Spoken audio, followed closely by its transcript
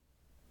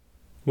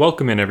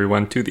Welcome in,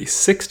 everyone, to the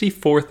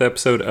 64th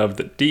episode of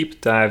the Deep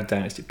Dive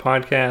Dynasty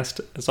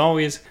Podcast. As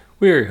always,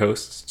 we are your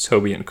hosts,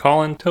 Toby and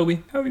Colin.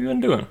 Toby, how have you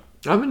been doing?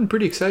 I've been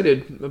pretty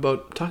excited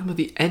about talking about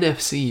the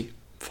NFC,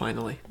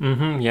 finally.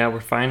 Yeah, we're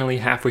finally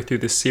halfway through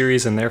this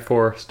series and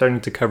therefore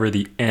starting to cover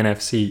the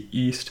NFC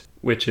East,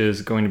 which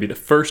is going to be the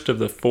first of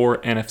the 4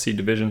 NFC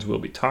divisions we'll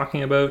be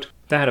talking about.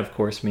 That, of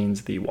course,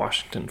 means the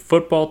Washington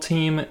Football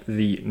Team,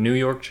 the New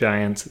York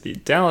Giants, the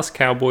Dallas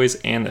Cowboys,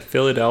 and the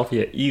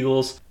Philadelphia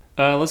Eagles.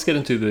 Let's get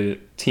into the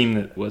team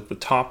that was the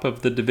top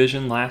of the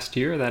division last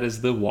year. That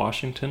is the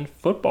Washington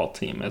Football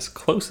Team. As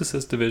close as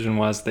this division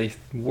was, they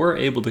were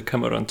able to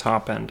come out on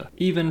top and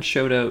even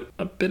showed out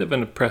a bit of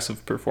an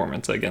impressive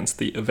performance against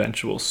the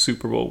eventual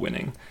Super Bowl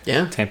winning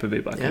Tampa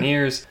Bay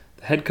Buccaneers.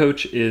 The head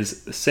coach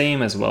is the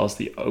same, as well as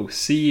the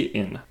OC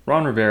in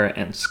Ron Rivera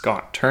and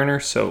Scott Turner.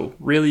 So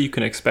really you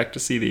can expect to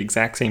see the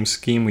exact same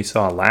scheme we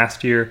saw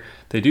last year.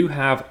 They do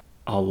have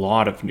a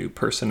lot of new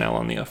personnel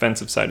on the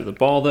offensive side of the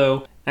ball,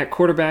 though. At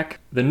quarterback,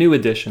 the new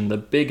addition, the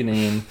big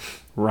name,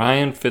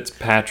 Ryan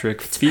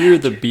Fitzpatrick. Fear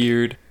the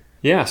beard.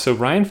 Yeah, so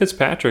Ryan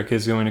Fitzpatrick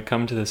is going to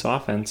come to this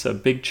offense. A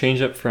big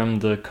change-up from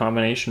the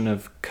combination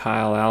of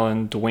Kyle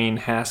Allen, Dwayne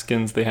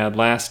Haskins they had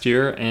last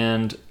year,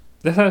 and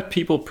that had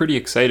people pretty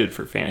excited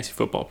for fantasy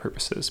football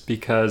purposes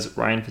because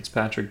Ryan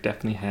Fitzpatrick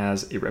definitely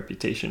has a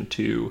reputation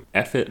to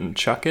F it and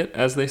chuck it,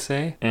 as they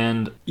say.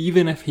 And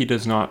even if he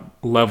does not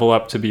level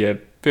up to be a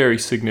very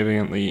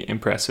significantly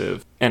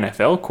impressive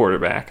NFL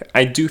quarterback,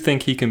 I do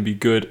think he can be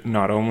good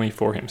not only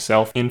for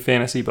himself in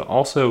fantasy, but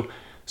also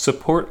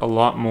support a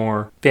lot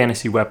more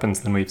fantasy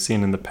weapons than we've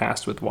seen in the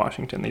past with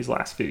Washington these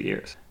last few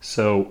years.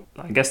 So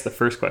I guess the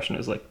first question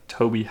is,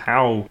 Toby,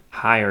 how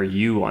high are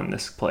you on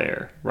this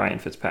player, Ryan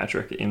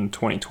Fitzpatrick, in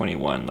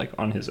 2021,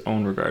 on his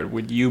own regard?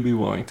 Would you be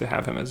willing to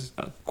have him as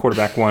a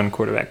quarterback 1,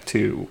 quarterback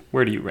 2?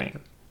 Where do you rank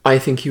him? I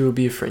think he would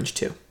be a fringe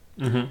 2.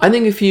 I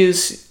think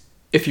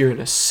if you're in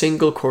a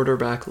single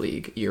quarterback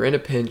league, you're in a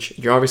pinch,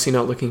 you're obviously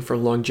not looking for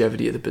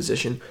longevity of the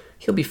position,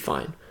 he'll be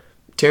fine.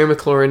 Terry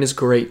McLaurin is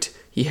great.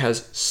 He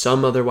has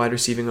some other wide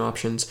receiving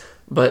options,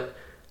 but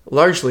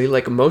largely,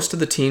 like most of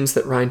the teams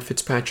that Ryan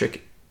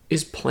Fitzpatrick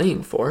is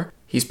playing for,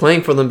 he's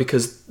playing for them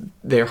because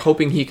they're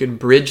hoping he can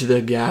bridge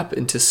the gap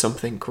into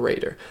something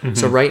greater.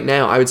 So right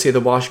now, I would say the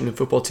Washington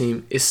Football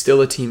Team is still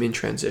a team in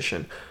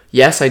transition.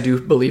 Yes, I do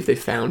believe they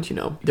found,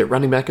 their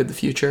running back of the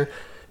future,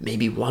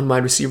 maybe one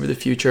wide receiver of the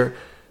future.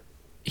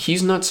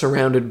 He's not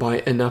surrounded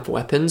by enough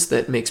weapons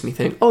that makes me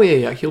think, oh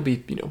yeah, he'll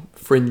be,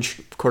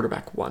 fringe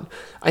quarterback 1.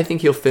 I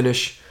think he'll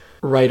finish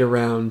right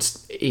around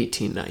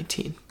 18,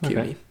 19 QB.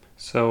 Okay.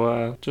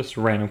 So just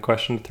a random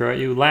question to throw at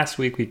you. Last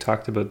week we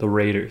talked about the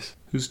Raiders.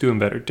 Who's doing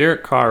better,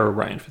 Derek Carr or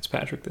Ryan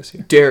Fitzpatrick this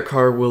year? Derek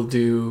Carr will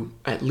do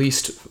at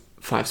least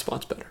 5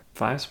 spots better.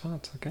 5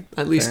 spots? Okay.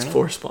 At least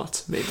 4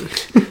 spots, maybe.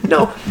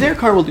 No, Derek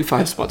Carr will do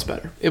 5 spots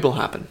better. It will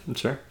happen.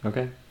 Sure.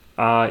 Okay.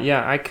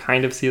 I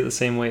kind of see it the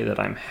same way, that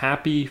I'm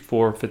happy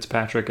for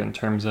Fitzpatrick in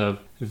terms of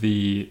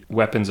the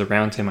weapons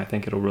around him. I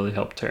think it'll really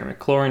help Terry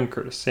McLaurin,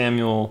 Curtis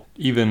Samuel,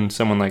 even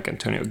someone like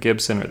Antonio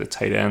Gibson or the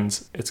tight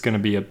ends. It's going to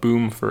be a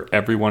boom for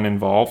everyone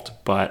involved,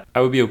 but I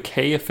would be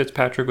okay if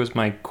Fitzpatrick was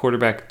my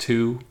quarterback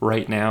 2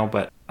 right now,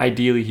 but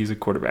ideally he's a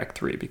quarterback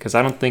 3 because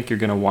I don't think you're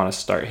going to want to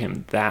start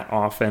him that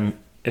often.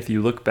 If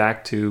you look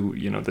back to,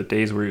 the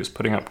days where he was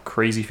putting up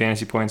crazy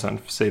fantasy points on,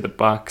 say, the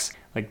Bucs,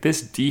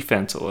 this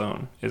defense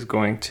alone is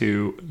going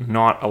to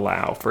not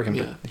allow for him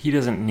to... He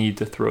doesn't need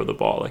to throw the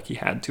ball like he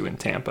had to in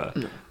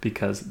Tampa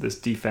because this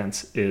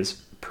defense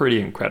is pretty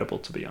incredible,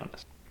 to be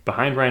honest.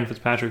 Behind Ryan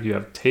Fitzpatrick, you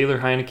have Taylor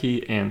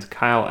Heinicke and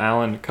Kyle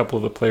Allen, a couple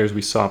of the players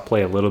we saw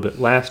play a little bit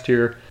last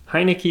year.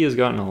 Heinicke has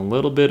gotten a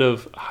little bit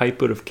of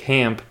hype out of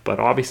camp, but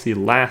obviously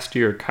last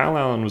year, Kyle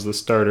Allen was the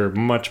starter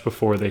much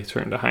before they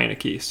turned to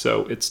Heinicke,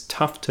 so it's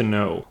tough to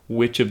know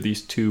which of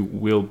these two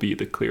will be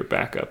the clear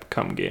backup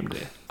come game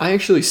day. I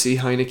actually see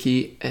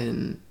Heinicke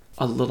in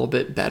a little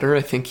bit better.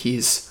 I think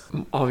he's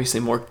obviously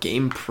more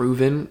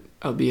game-proven,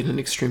 albeit an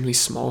extremely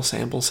small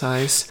sample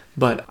size,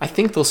 but I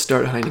think they'll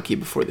start Heinicke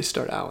before they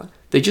start Allen.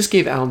 They just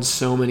gave Allen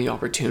so many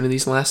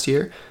opportunities last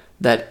year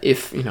that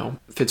if,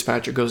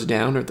 Fitzpatrick goes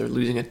down or they're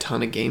losing a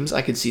ton of games,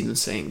 I could see them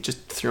saying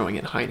just throwing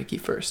in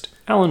Heinicke first.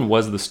 Allen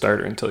was the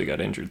starter until he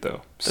got injured,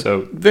 though.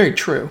 So very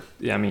true.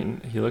 Yeah,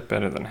 he looked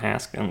better than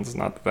Haskins.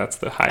 Not that that's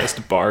the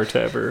highest bar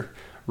to ever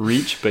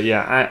reach, but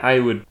yeah, I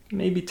would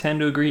maybe tend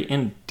to agree.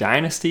 In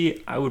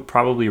Dynasty, I would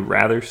probably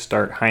rather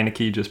start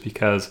Heinicke just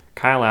because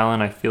Kyle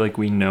Allen, I feel like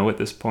we know at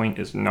this point,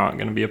 is not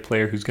going to be a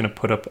player who's going to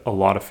put up a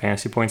lot of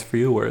fantasy points for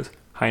you, whereas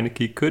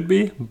Heinicke could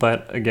be.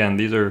 But again,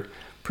 these are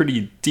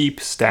pretty deep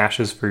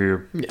stashes for your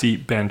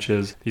deep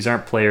benches. These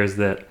aren't players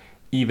that,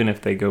 even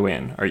if they go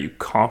in, are you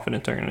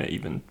confident are going to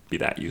even be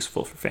that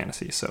useful for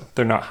fantasy? So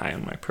they're not high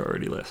on my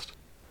priority list.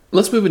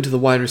 Let's move into the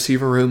wide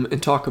receiver room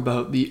and talk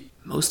about the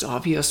most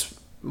obvious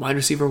wide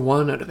receiver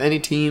 1 out of any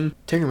team,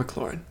 Terry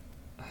McLaurin.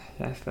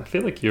 I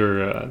feel like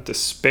you're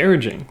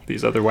disparaging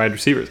these other wide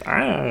receivers.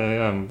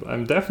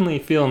 I'm definitely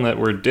feeling that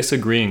we're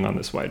disagreeing on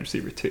this wide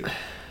receiver too.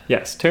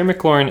 Yes, Terry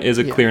McLaurin is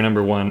a Yeah. clear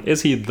number one.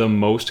 Is he the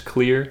most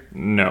clear?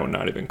 No,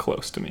 not even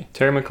close to me.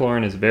 Terry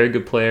McLaurin is a very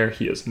good player.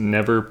 He has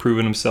never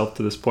proven himself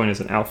to this point as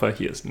an alpha.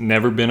 He has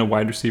never been a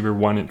wide receiver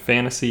one in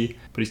fantasy,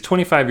 but he's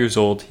 25 years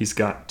old. He's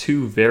got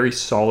two very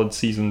solid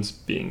seasons,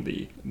 being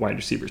the wide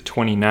receiver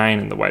 29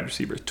 and the wide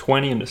receiver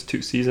 20 in his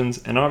 2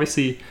 seasons. And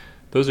obviously,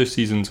 those are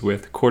seasons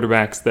with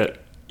quarterbacks that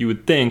you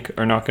would think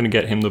are not going to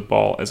get him the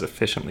ball as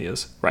efficiently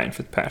as Ryan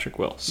Fitzpatrick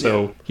will.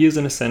 So He is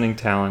an ascending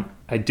talent.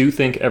 I do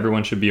think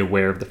everyone should be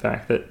aware of the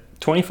fact that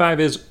 25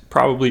 is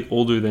probably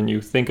older than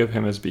you think of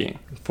him as being.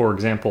 For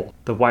example,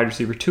 the wide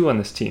receiver 2 on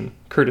this team,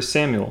 Curtis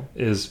Samuel,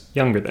 is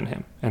younger than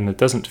him, and it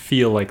doesn't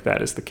feel like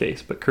that is the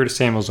case, but Curtis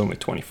Samuel's only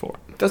 24.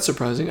 That's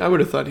surprising. I would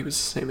have thought he was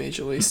the same age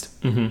at least.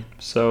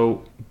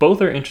 So both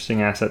are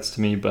interesting assets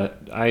to me,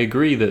 but I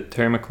agree that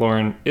Terry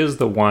McLaurin is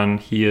the one.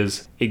 He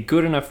is a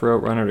good enough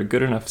route runner, a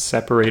good enough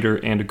separator,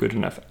 and a good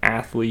enough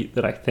athlete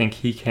that I think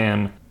he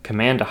can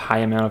command a high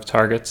amount of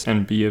targets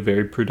and be a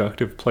very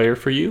productive player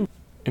for you.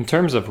 In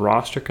terms of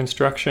roster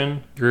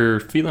construction,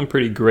 you're feeling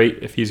pretty great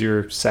if he's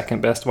your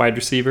second best wide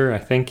receiver. I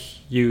think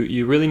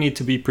you really need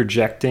to be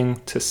projecting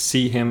to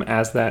see him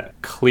as that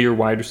clear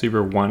wide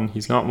receiver one.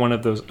 He's not one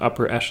of those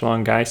upper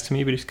echelon guys to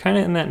me, but he's kind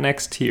of in that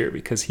next tier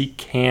because he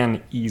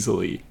can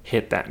easily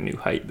hit that new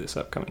height this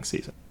upcoming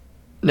season.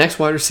 Next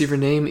wide receiver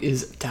name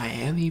is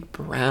Dyami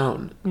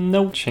Brown.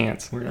 No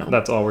chance.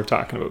 That's all we're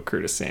talking about,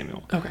 Curtis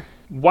Samuel. Okay.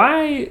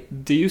 Why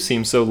do you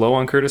seem so low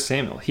on Curtis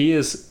Samuel? He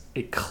is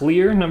a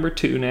clear number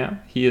 2 now.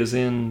 He is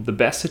in the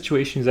best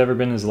situation he's ever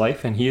been in his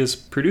life, and he has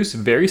produced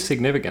very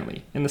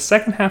significantly. In the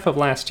second half of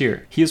last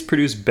year, he has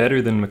produced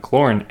better than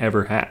McLaurin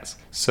ever has.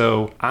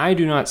 So I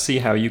do not see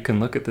how you can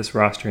look at this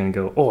roster and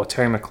go, oh,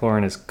 Terry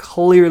McLaurin is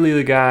clearly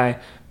the guy,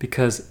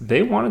 because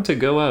they wanted to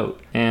go out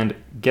and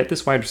get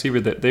this wide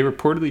receiver that they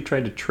reportedly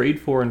tried to trade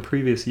for in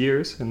previous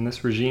years in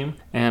this regime.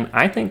 And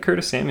I think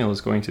Curtis Samuel is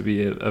going to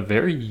be a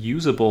very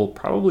usable,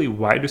 probably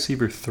wide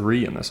receiver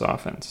 3 in this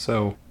offense.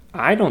 So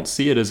I don't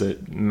see it as a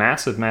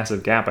massive,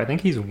 massive gap. I think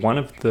he's one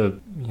of the,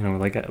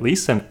 like at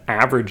least an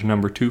average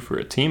number 2 for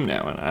a team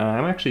now. And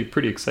I'm actually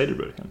pretty excited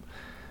about him.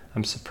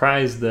 I'm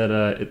surprised that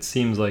it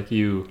seems like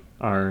you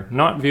are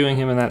not viewing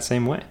him in that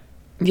same way.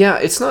 Yeah,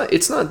 it's not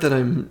that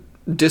I'm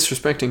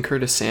disrespecting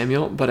Curtis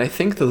Samuel, but I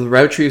think the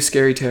route tree of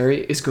Scary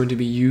Terry is going to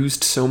be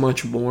used so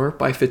much more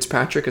by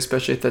Fitzpatrick,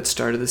 especially at that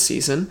start of the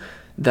season,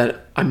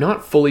 that I'm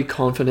not fully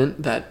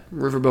confident that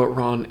Riverboat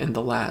Ron and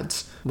the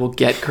lads will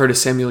get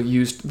Curtis Samuel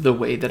used the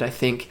way that I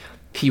think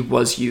he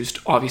was used,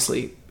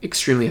 obviously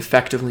extremely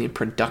effectively and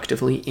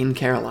productively in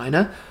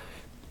Carolina.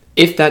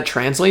 If that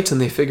translates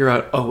and they figure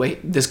out, oh wait,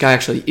 this guy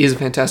actually is a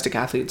fantastic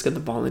athlete, let's get the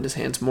ball in his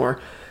hands more,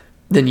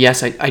 then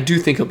yes, I do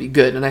think he'll be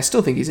good, and I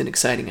still think he's an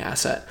exciting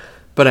asset.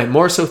 But I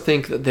more so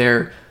think that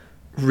they're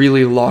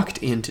really locked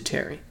into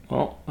Terry.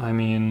 Well, I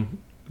mean,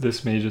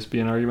 this may just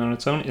be an argument on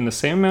its own. In the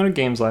same amount of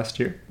games last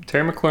year,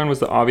 Terry McLaurin was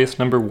the obvious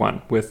number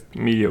 1 with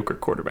mediocre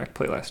quarterback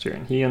play last year,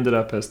 and he ended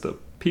up as the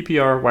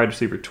PPR wide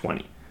receiver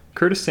 20.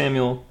 Curtis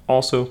Samuel,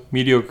 also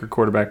mediocre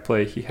quarterback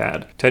play. He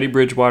had Teddy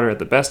Bridgewater at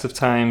the best of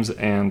times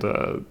and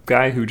a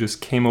guy who just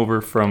came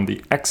over from the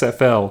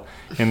XFL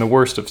in the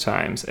worst of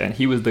times, and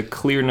he was the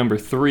clear number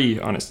 3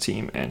 on his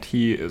team, and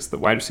he is the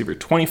wide receiver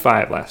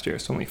 25 last year,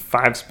 so only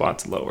 5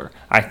 spots lower.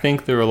 I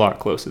think they're a lot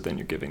closer than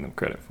you're giving them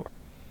credit for.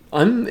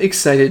 I'm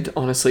excited,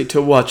 honestly,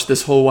 to watch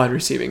this whole wide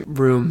receiving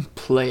room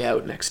play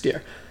out next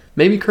year.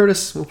 Maybe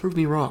Curtis will prove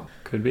me wrong.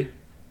 Could be.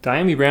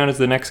 Dyami Brown is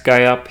the next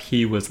guy up.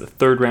 He was the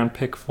 3rd round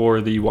pick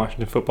for the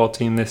Washington football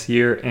team this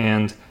year,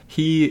 and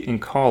he, in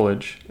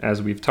college,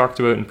 as we've talked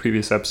about in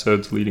previous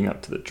episodes leading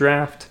up to the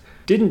draft,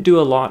 didn't do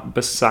a lot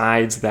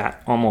besides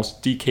that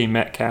almost DK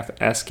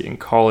Metcalf-esque in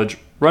college,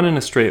 run in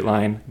a straight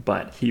line,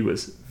 but he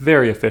was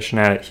very efficient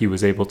at it. He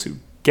was able to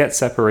get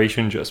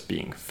separation just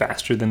being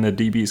faster than the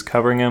DBs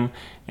covering him,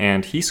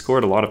 and he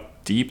scored a lot of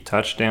deep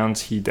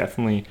touchdowns. He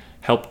definitely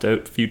helped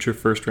out future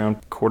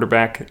first-round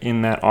quarterback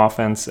in that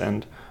offense,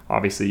 and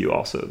obviously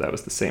that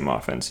was the same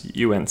offense,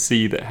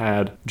 UNC, that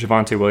had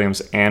Javonte Williams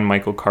and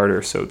Michael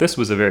Carter. So this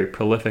was a very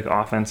prolific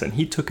offense, and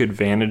he took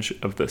advantage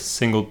of the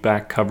single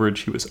back coverage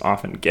he was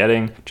often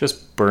getting,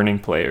 just burning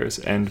players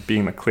and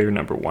being the clear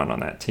number 1 on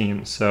that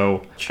team.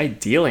 So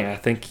ideally, I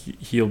think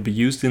he'll be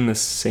used in the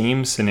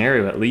same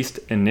scenario, at least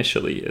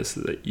initially, is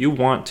that you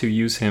want to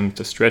use him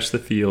to stretch the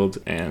field,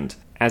 and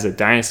as a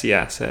dynasty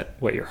asset,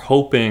 what you're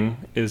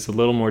hoping is a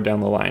little more down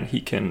the line, he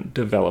can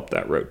develop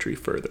that road tree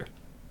further.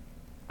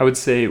 I would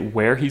say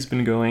where he's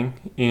been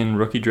going in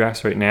rookie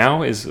drafts right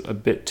now is a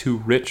bit too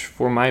rich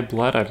for my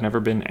blood. I've never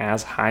been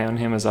as high on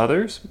him as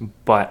others,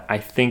 but I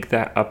think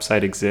that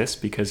upside exists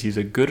because he's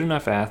a good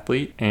enough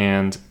athlete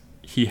and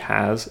he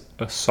has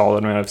a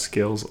solid amount of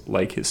skills,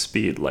 like his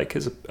speed, like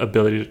his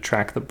ability to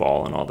track the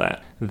ball and all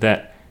that,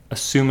 that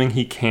assuming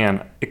he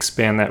can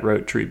expand that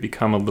route tree,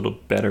 become a little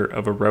better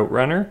of a route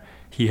runner,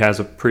 he has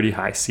a pretty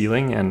high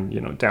ceiling,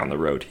 and down the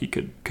road he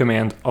could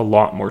command a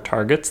lot more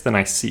targets than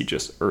I see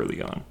just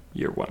early on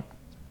year 1.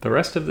 The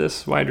rest of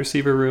this wide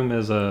receiver room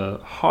is a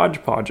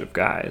hodgepodge of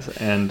guys,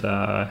 and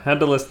I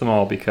had to list them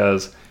all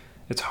because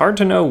It's hard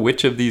to know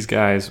which of these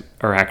guys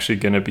are actually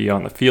going to be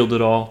on the field at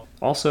all.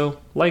 Also,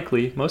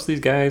 likely, most of these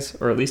guys,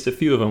 or at least a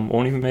few of them,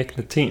 won't even make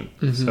the team.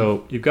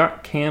 So you've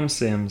got Cam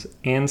Sims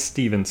and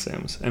Steven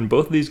Sims, and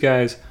both of these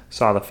guys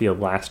saw the field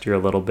last year a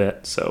little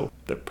bit, so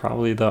they're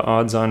probably the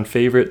odds-on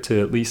favorite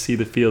to at least see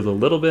the field a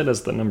little bit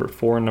as the number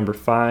 4 and number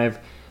 5.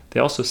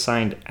 They also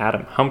signed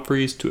Adam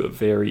Humphries to a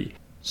very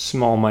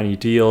small money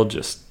deal,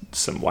 just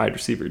some wide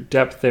receiver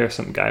depth there,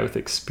 some guy with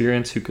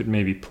experience who could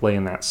maybe play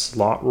in that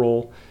slot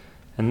role.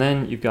 And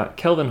then you've got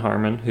Kelvin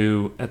Harmon,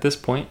 who at this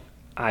point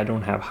I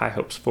don't have high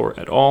hopes for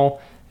at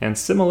all. And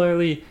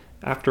similarly,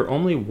 after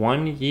only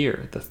 1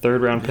 year, the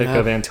third-round pick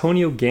of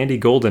Antonio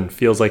Gandy-Golden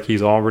feels like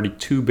he's already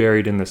too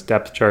buried in this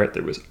depth chart.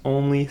 There was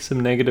only some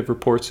negative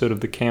reports out of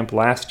the camp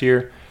last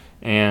year,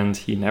 and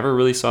he never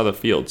really saw the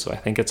field, so I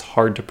think it's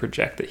hard to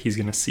project that he's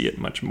going to see it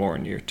much more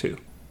in year 2.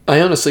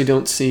 I honestly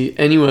don't see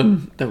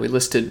anyone that we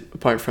listed,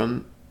 apart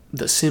from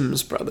the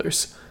Sims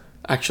brothers,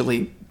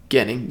 actually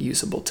getting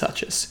usable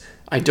touches.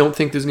 I don't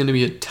think there's going to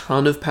be a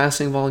ton of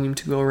passing volume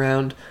to go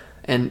around,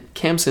 and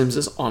Cam Sims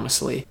is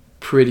honestly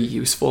pretty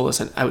useful as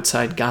an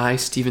outside guy.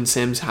 Steven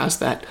Sims has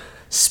that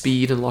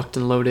speed and locked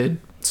and loaded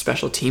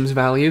special teams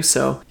value,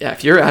 so yeah,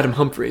 if you're Adam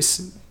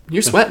Humphries,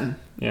 you're sweating.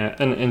 Yeah,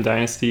 and in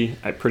Dynasty,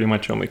 I pretty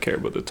much only care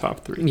about the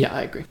top 3. Yeah,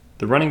 I agree.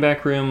 The running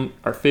back room,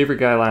 our favorite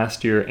guy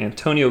last year,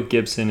 Antonio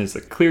Gibson, is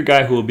the clear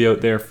guy who will be out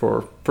there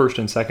for first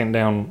and second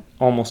down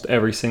almost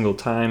every single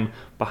time.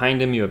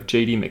 Behind him, you have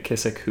J.D.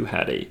 McKissick, who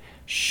had a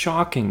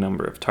shocking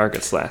number of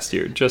targets last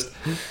year. Just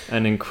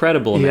an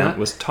incredible amount.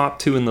 Was top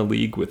 2 in the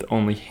league with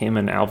only him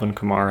and Alvin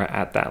Kamara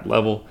at that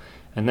level.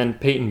 And then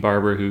Peyton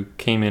Barber, who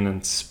came in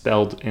and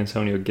spelled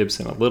Antonio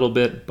Gibson a little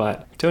bit.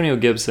 But Antonio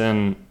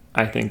Gibson,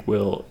 I think,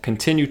 will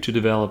continue to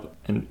develop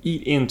and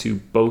eat into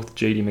both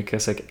J.D.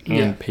 McKissick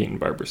and Peyton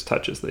Barber's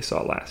touches they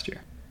saw last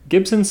year.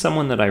 Gibson's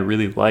someone that I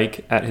really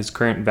like at his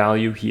current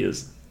value. He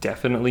is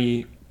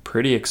definitely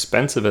pretty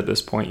expensive at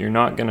this point. You're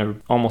not going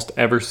to almost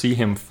ever see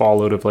him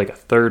fall out of like a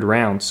 3rd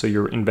round, so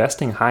you're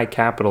investing high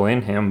capital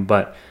in him,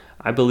 but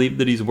I believe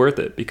that he's worth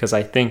it because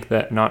I think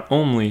that not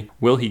only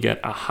will he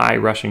get a high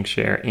rushing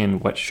share in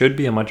what should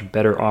be a much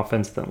better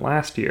offense than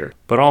last year,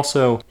 but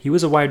also he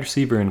was a wide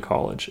receiver in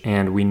college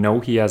and we know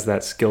he has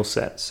that skill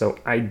set. So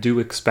I do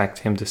expect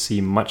him to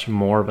see much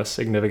more of a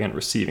significant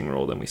receiving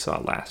role than we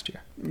saw last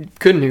year.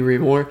 Couldn't agree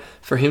more.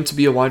 For him to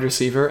be a wide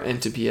receiver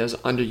and to be as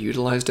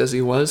underutilized as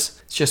he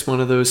was, it's just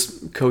one of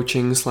those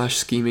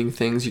coaching/scheming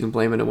things. You can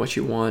blame it on what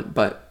you want,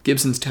 but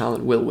Gibson's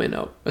talent will win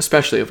out,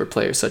 especially over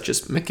players such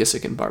as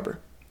McKissick and Barber.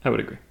 I would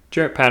agree.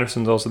 Jarrett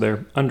Patterson's also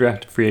there,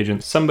 undrafted free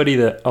agent. Somebody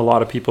that a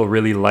lot of people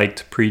really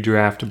liked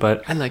pre-draft,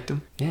 but... I liked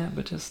him. Yeah,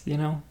 but just,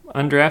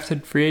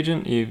 undrafted free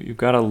agent, you've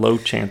got a low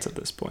chance at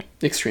this point.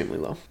 Extremely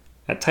low.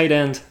 At tight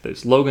end,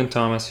 there's Logan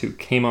Thomas, who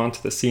came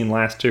onto the scene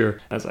last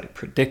year, as I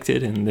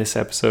predicted in this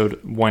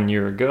episode 1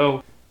 year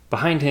ago.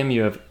 Behind him,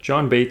 you have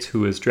John Bates,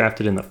 who was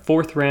drafted in the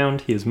 4th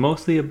round. He is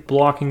mostly a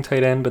blocking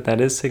tight end, but that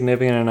is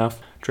significant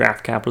enough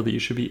draft capital that you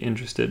should be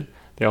interested.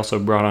 They also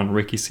brought on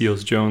Ricky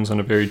Seals-Jones on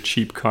a very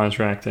cheap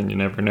contract, and you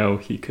never know,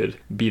 he could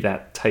be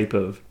that type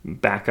of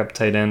backup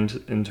tight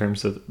end in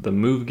terms of the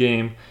move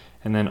game.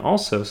 And then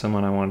also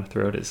someone I want to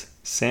throw out is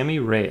Sammy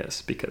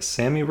Reyes, because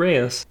Sammy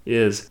Reyes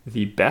is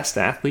the best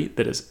athlete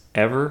that has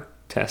ever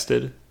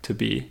tested to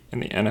be in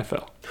the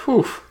NFL.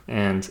 Whew.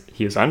 And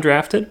he is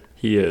undrafted.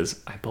 He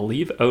is, I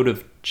believe, out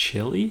of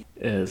Chile,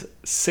 is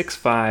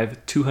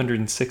 6'5",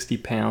 260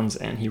 pounds,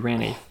 and he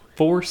ran a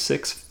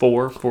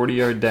 4.64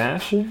 40-yard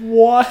dash.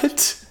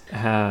 What?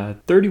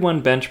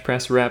 31 bench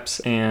press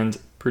reps and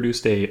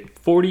produced a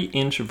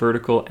 40-inch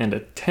vertical and a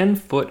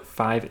 10-foot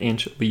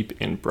 5-inch leap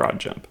in broad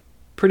jump.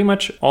 Pretty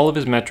much all of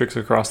his metrics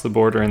across the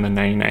board are in the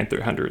 99th or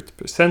 100th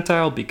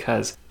percentile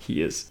because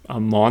he is a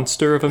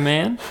monster of a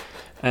man.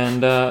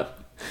 And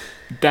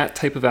that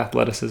type of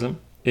athleticism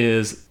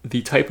is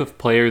the type of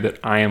player that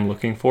I am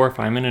looking for. If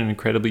I'm in an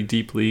incredibly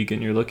deep league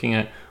and you're looking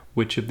at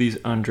which of these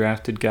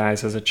undrafted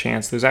guys has a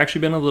chance, there's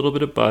actually been a little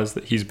bit of buzz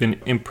that he's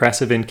been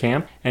impressive in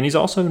camp, and he's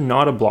also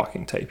not a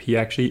blocking type. He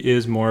actually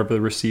is more of a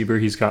receiver.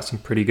 He's got some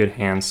pretty good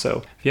hands.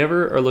 So if you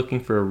ever are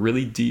looking for a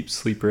really deep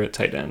sleeper at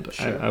tight end,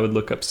 I would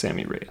look up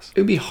Sammy Reyes.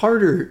 It would be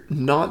harder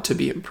not to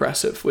be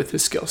impressive with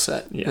his skill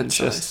set and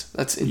size.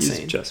 That's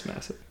insane. He's just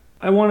massive.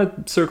 I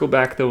want to circle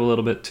back, though, a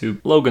little bit to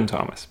Logan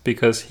Thomas,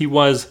 because he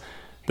was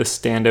the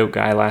standout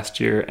guy last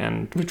year,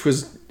 and which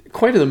was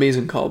quite an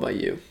amazing call by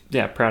you.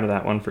 Yeah, proud of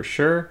that one for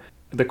sure.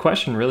 The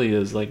question really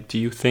is, do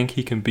you think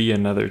he can be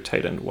another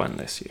tight end 1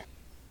 this year?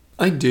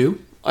 I do.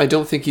 I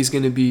don't think he's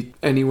going to be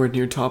anywhere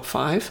near top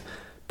 5,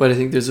 but I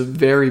think there's a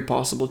very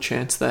possible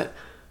chance that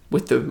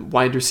with the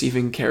wide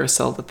receiving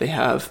carousel that they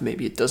have,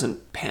 maybe it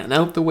doesn't pan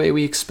out the way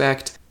we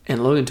expect,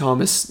 and Logan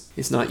Thomas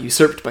is not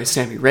usurped by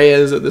Sammy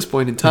Reyes at this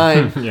point in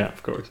time. Yeah,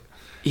 of course.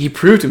 He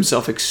proved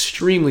himself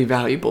extremely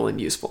valuable and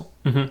useful.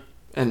 Mm-hmm.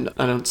 And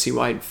I don't see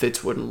why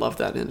Fitz wouldn't love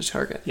that in a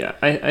target. Yeah,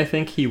 I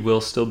think he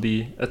will still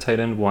be a tight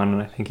end 1,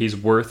 and I think he's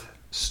worth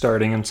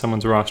starting in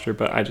someone's roster,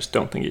 but I just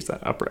don't think he's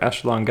that upper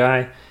echelon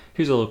guy.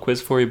 Here's a little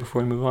quiz for you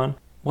before we move on.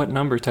 What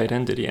number tight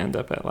end did he end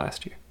up at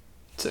last year?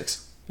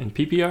 6. In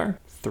PPR,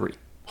 3.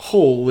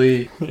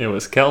 Holy. It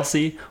was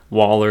Kelsey,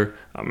 Waller,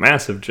 a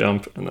massive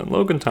jump, and then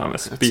Logan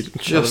Thomas. That's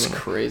just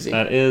crazy.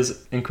 That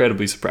is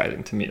incredibly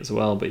surprising to me as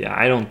well. But yeah,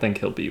 I don't think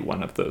he'll be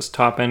one of those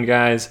top-end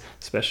guys,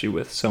 especially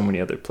with so many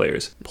other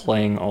players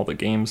playing all the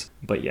games.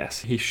 But yes,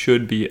 he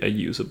should be a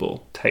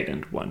usable tight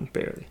end one,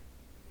 barely.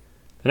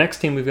 The next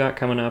team we've got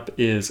coming up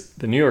is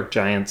the New York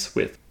Giants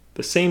with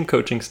the same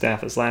coaching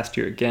staff as last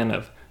year, again,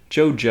 of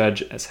Joe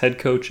Judge as head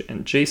coach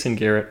and Jason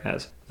Garrett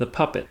as the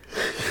puppet.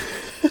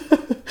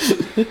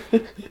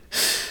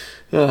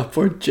 Oh,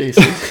 poor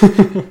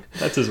Jason.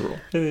 That's his role.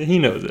 He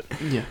knows it.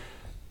 Yeah.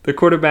 The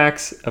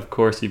quarterbacks, of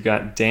course, you've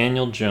got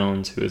Daniel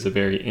Jones, who is a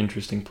very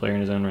interesting player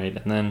in his own right,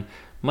 and then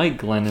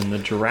Mike Glennon, the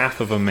giraffe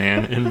of a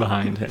man, in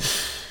behind him.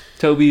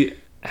 Toby,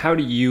 how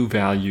do you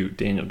value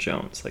Daniel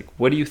Jones? Like,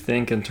 what do you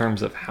think in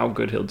terms of how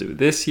good he'll do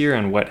this year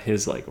and what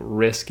his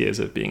risk is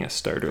of being a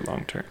starter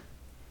long term?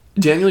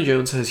 Daniel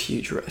Jones has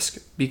huge risk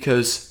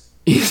because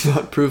he's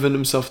not proven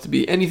himself to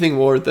be anything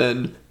more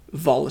than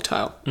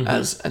volatile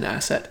as an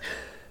asset.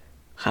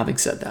 Having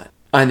said that,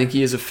 I think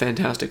he is a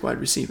fantastic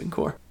wide receiving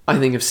core. I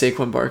think if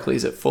Saquon Barkley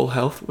is at full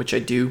health, which I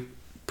do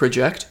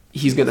project,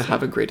 he's going to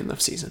have a great enough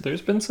season.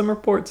 There's been some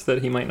reports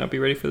that he might not be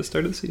ready for the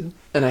start of the season.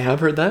 And I have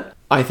heard that.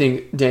 I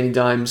think Danny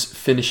Dimes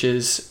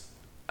finishes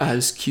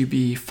as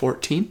QB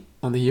 14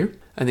 on the year.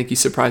 I think he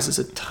surprises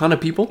a ton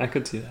of people. I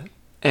could see that.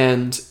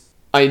 And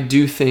I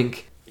do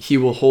think he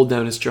will hold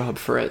down his job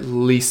for at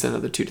least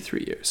another 2 to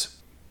 3 years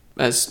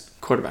as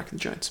quarterback of the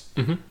Giants.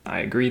 I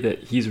agree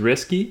that he's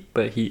risky,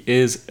 but he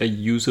is a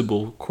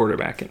usable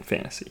quarterback in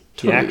fantasy.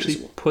 Totally he actually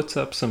usable. puts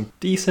up some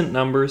decent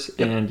numbers,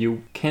 Yep. and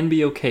you can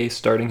be okay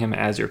starting him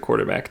as your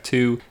quarterback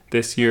 2.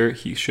 This year,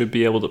 he should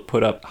be able to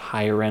put up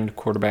higher-end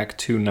quarterback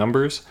 2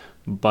 numbers,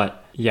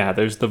 but yeah,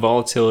 there's the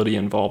volatility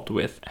involved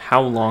with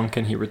how long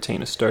can he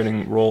retain a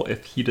starting role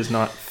if he does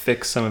not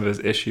fix some of his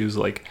issues,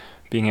 like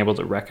being able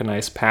to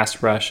recognize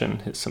pass rush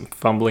and some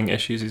fumbling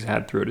issues he's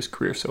had throughout his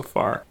career so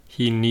far.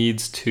 He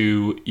needs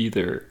to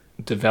either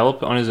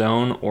develop on his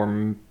own,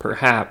 or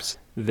perhaps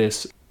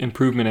this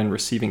improvement in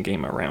receiving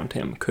game around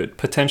him could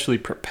potentially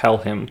propel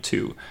him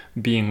to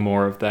being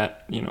more of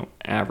that,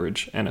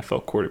 average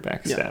NFL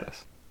quarterback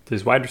status.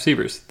 These wide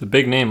receivers, the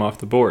big name off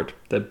the board,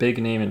 the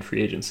big name in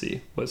free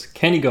agency was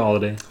Kenny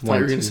Golladay. I thought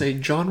you were going to say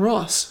John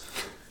Ross.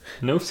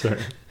 No, sir.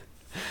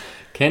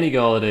 Kenny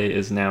Golladay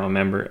is now a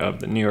member of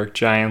the New York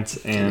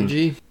Giants, and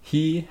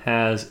he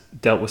has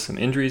dealt with some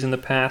injuries in the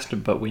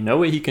past, but we know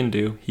what he can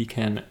do. He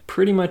can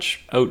pretty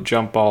much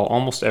out-jump ball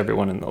almost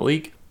everyone in the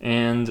league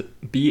and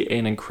be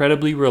an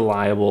incredibly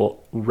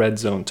reliable red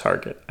zone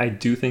target. I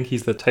do think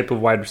he's the type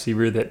of wide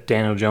receiver that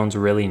Daniel Jones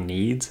really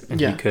needs, and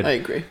he could I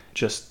agree.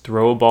 just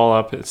throw a ball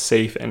up, it's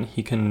safe, and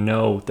he can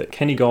know that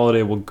Kenny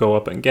Golladay will go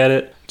up and get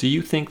it. Do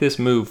you think this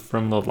move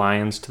from the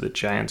Lions to the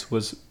Giants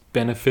was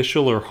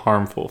beneficial or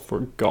harmful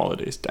for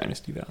Galladay's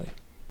dynasty value?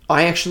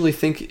 I actually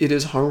think it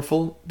is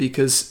harmful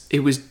because it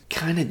was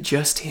kind of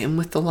just him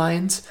with the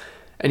Lions,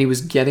 and he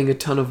was getting a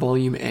ton of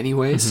volume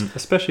anyways.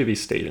 Especially if he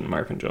stayed and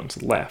Marvin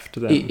Jones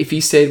left. Then. If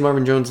he stayed,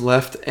 Marvin Jones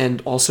left,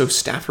 and also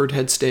Stafford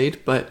had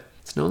stayed, but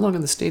it's no longer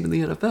the state of the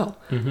NFL.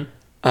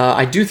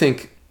 I do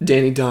think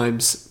Danny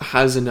Dimes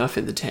has enough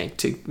in the tank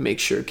to make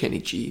sure Kenny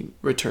G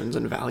returns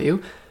in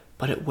value.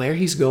 But at where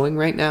he's going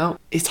right now,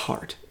 it's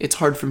hard. It's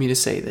hard for me to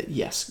say that,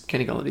 yes,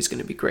 Kenny Galladay's going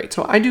to be great.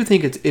 So I do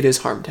think it has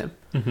harmed him.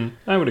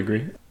 I would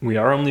agree. We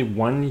are only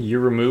 1 year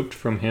removed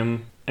from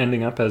him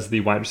ending up as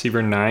the wide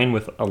receiver 9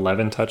 with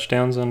 11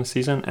 touchdowns on the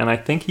season. And I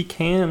think he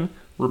can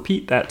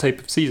repeat that type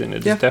of season.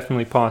 It is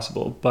definitely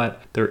possible.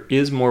 But there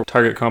is more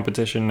target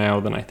competition now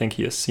than I think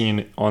he has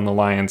seen on the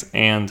Lions.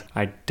 And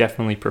I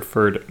definitely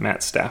preferred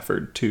Matt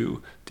Stafford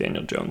to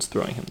Daniel Jones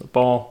throwing him the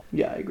ball.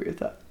 Yeah, I agree with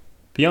that.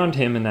 Beyond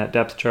him in that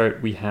depth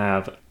chart, we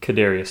have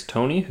Kadarius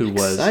Toney, who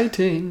was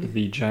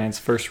the Giants'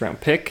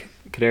 first-round pick.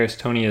 Kadarius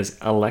Toney is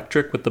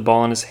electric with the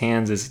ball in his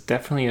hands, is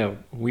definitely a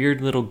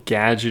weird little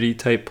gadgety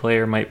type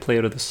player, might play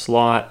out of the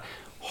slot.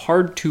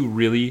 Hard to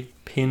really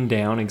pin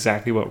down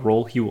exactly what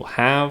role he will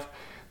have.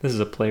 This is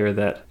a player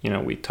that,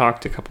 we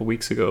talked a couple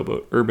weeks ago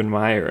about Urban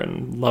Meyer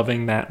and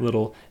loving that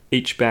little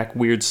H-back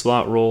weird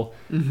slot role.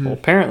 Well,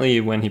 apparently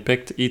when he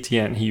picked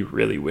ETN, he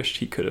really wished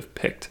he could have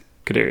picked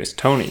Kadarius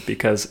Toney,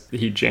 because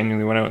he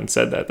genuinely went out and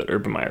said that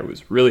Urban Meyer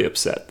was really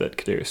upset that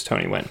Kadarius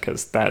Toney went,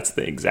 because that's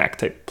the exact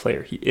type of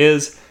player he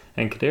is,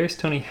 and Kadarius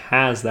Toney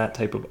has that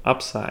type of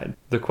upside.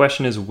 The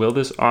question is, will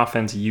this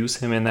offense use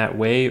him in that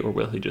way, or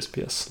will he just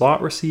be a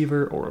slot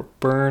receiver or a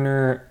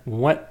burner?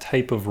 What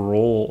type of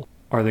role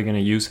are they going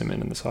to use him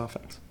in this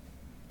offense?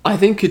 I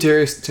think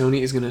Kadarius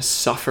Toney is going to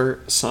suffer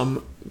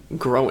some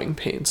growing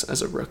pains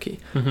as a rookie.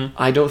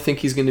 I don't think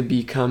he's going to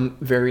become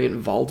very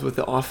involved with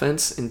the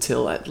offense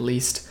until at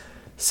least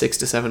 6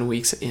 to 7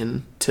 weeks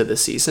into the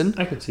season.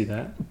 I could see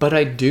that. But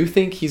I do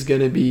think he's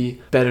going to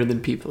be better than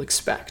people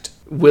expect.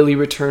 Will he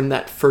return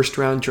that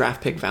first-round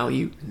draft pick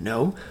value?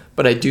 No.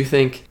 But I do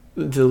think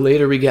the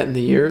later we get in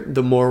the year,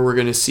 the more we're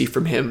going to see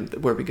from him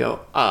where we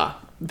go,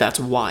 that's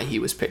why he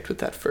was picked with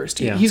that first.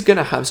 He's going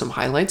to have some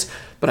highlights,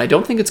 but I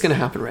don't think it's going to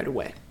happen right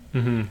away.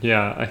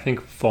 Yeah, I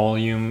think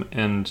volume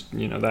and,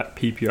 that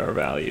PPR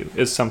value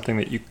is something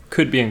that you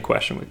could be in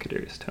question with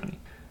Kadarius Toney.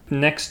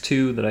 Next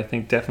two that I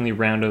think definitely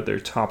round out their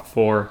top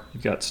four,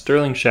 you've got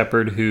Sterling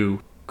Shepard,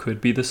 who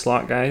could be the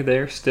slot guy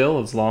there still,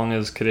 as long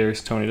as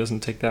Kadarius Toney doesn't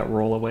take that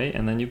role away.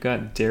 And then you've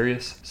got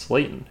Darius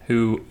Slayton,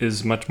 who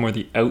is much more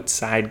the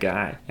outside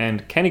guy.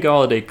 And Kenny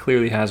Golladay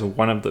clearly has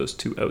one of those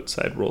two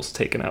outside roles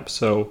taken up.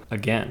 So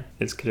again,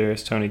 is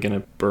Kadarius Toney going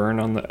to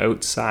burn on the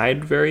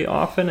outside very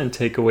often and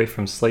take away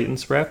from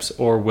Slayton's reps?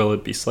 Or will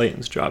it be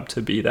Slayton's job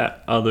to be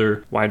that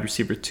other wide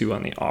receiver 2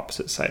 on the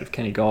opposite side of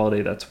Kenny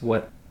Golladay? That's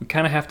what we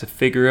kind of have to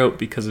figure out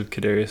because of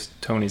Kadarius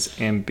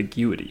Toney's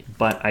ambiguity.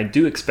 But I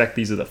do expect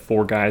these are the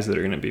 4 guys that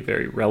are going to be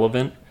very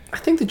relevant. I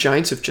think the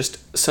Giants have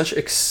just such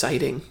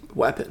exciting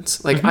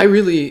weapons. Like, I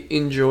really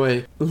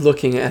enjoy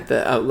looking at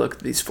the outlook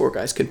that these 4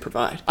 guys can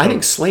provide. I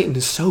think Slayton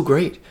is so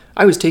great.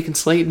 I was taking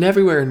Slayton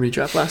everywhere in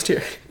redraft last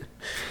year.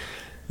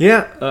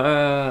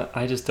 Yeah,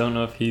 I just don't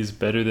know if he's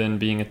better than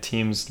being a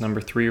team's number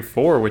 3 or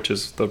 4, which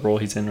is the role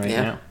he's in right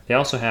now. They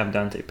also have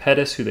Dante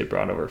Pettis, who they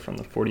brought over from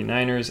the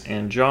 49ers,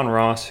 and John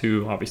Ross,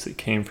 who obviously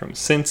came from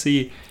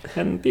Cincy.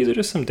 And these are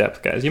just some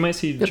depth guys. You might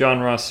see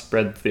John Ross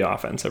spread the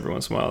offense every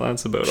once in a while.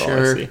 That's about all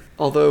I see.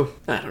 Although,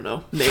 I don't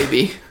know,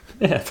 maybe.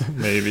 Yeah,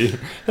 maybe.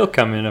 He'll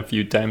come in a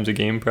few times a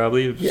game,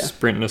 probably,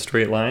 sprint in a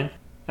straight line.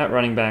 At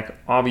running back,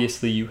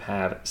 obviously you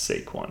have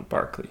Saquon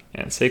Barkley.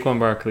 And Saquon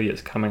Barkley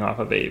is coming off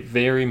of a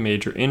very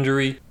major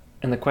injury.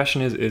 And the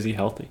question is he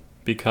healthy?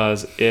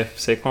 Because if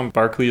Saquon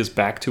Barkley is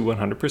back to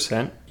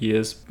 100%, he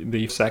is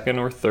the 2nd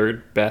or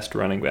 3rd best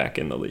running back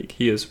in the league.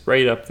 He is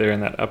right up there in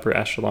that upper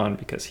echelon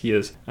because he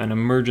is an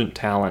emergent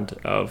talent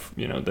of,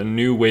 the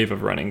new wave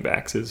of running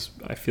backs is,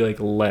 I feel like,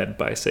 led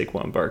by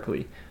Saquon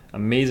Barkley.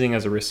 Amazing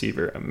as a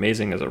receiver,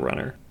 amazing as a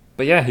runner.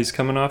 But yeah, he's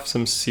coming off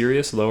some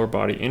serious lower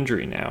body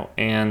injury now.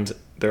 And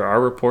there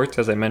are reports,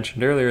 as I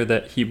mentioned earlier,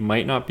 that he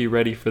might not be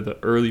ready for the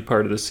early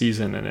part of the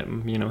season,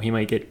 and he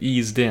might get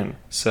eased in.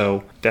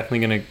 So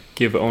definitely going to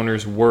give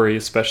owners worry,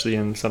 especially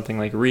in something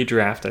like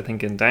redraft. I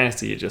think in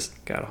Dynasty, you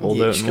just got to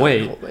hold out and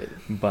wait.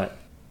 But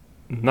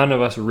none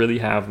of us really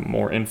have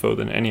more info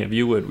than any of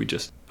you would. We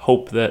just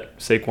hope that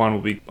Saquon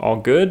will be all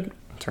good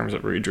in terms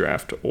of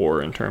redraft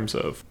or in terms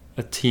of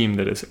a team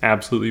that is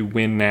absolutely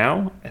win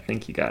now. I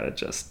think you got to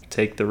just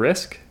take the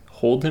risk.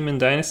 Hold him in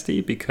Dynasty,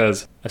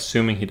 because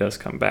assuming he does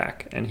come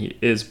back and he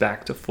is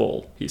back to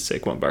full, he's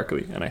Saquon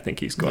Barkley, and I think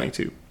he's going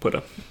to put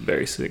up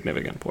very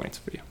significant points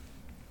for you.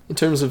 In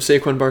terms of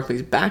Saquon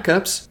Barkley's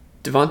backups,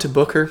 Devonta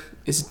Booker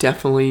is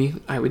definitely,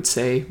 I would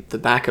say, the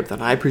backup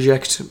that I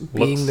project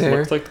being there.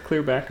 Looks like the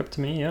clear backup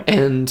to me, yeah.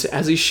 And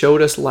as he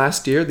showed us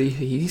last year,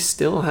 he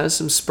still has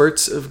some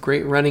spurts of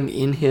great running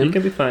in him. He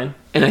can be fine.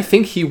 And I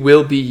think he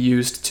will be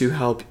used to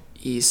help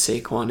ease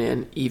Saquon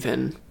in,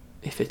 even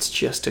if it's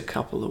just a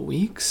couple of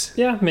weeks.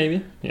 Yeah,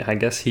 maybe. Yeah, I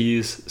guess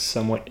he's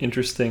somewhat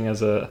interesting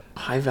as a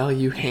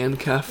high-value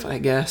handcuff, I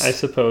guess. I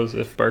suppose,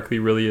 if Barkley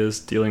really is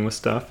dealing with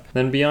stuff.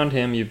 Then beyond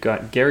him, you've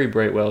got Gary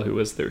Brightwell, who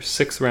was their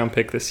 6th-round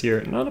pick this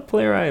year. Not a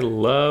player I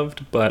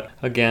loved, but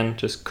again,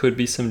 just could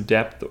be some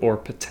depth or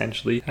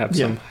potentially have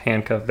some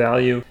handcuff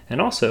value.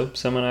 And also,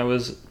 someone I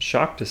was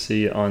shocked to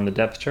see on the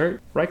depth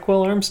chart,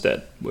 Raquel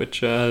Armstead,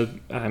 which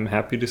I'm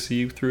happy to see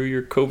you through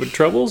your COVID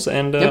troubles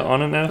and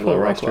on an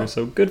NFL roster.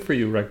 So good for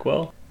you, Raquel.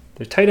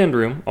 The tight end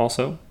room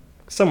also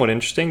somewhat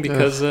interesting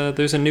because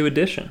there's a new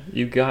addition.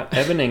 You got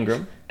Evan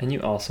Ingram, and you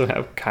also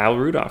have Kyle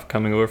Rudolph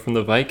coming over from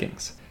the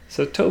Vikings.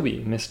 So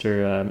Toby,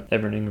 Mr.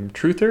 Evan Ingram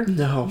truther,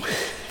 no,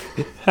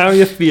 how are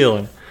you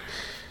feeling?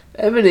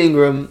 Evan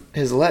Ingram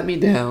has let me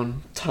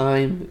down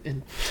time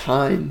and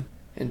time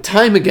and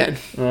time again.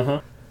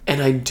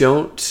 And I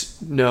don't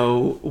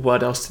know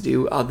what else to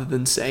do other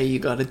than say you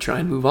got to try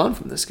and move on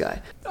from this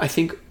guy. I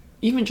think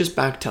even just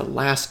back to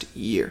last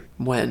year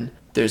when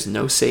there's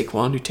no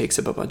Saquon who takes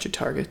up a bunch of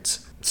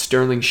targets.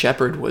 Sterling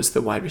Shepard was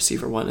the wide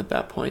receiver 1 at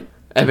that point.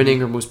 Evan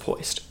Ingram was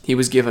poised. He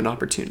was given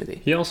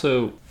opportunity. He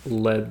also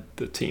led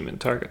the team in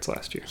targets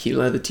last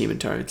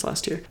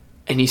year.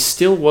 And he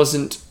still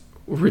wasn't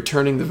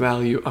returning the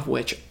value of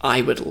which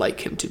I would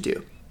like him to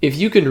do. If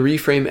you can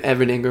reframe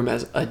Evan Ingram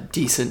as a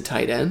decent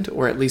tight end,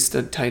 or at least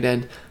a tight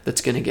end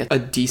that's going to get a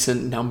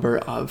decent number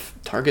of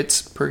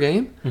targets per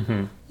game,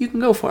 you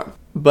can go for him.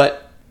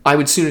 But I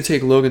would sooner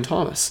take Logan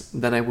Thomas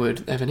than I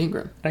would Evan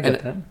Ingram. I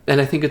get that. And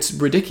I think it's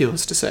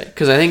ridiculous to say,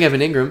 because I think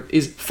Evan Ingram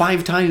is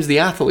 5 times the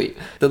athlete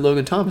that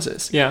Logan Thomas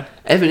is. Yeah.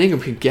 Evan Ingram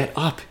can get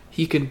up.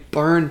 He can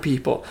burn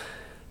people.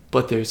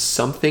 But there's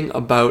something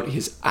about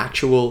his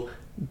actual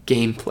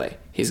gameplay,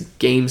 his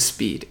game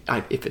speed.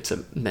 If it's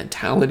a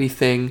mentality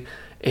thing,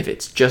 if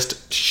it's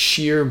just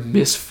sheer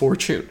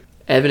misfortune,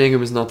 Evan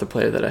Ingram is not the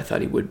player that I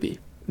thought he would be.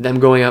 Them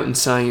going out and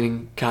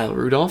signing Kyle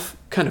Rudolph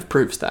kind of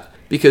proves that.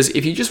 Because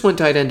if you just want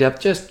tight end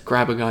depth, just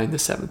grab a guy in the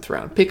 7th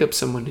round. Pick up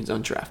someone who's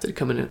undrafted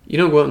coming in. You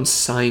don't go out and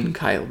sign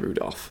Kyle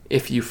Rudolph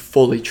if you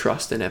fully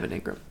trust in Evan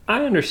Ingram.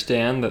 I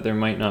understand that there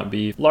might not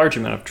be a large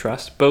amount of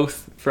trust,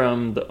 both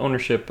from the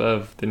ownership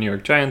of the New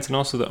York Giants and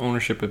also the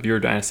ownership of your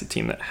dynasty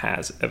team that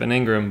has Evan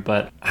Ingram,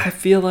 but I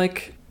feel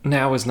like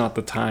now is not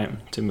the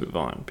time to move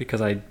on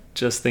because I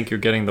just think you're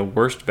getting the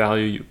worst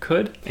value you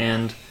could.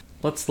 And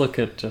let's look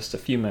at just a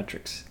few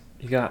metrics.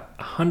 You got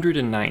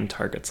 109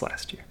 targets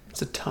last year.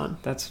 It's a ton.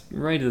 That's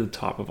right at the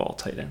top of all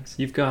tight ends.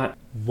 You've got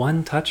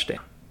 1 touchdown.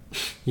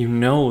 You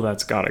know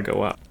that's got to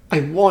go up. I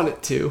want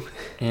it to.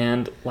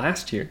 And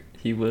last year,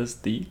 he was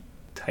the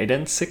tight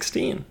end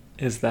 16.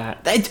 Is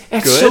that That's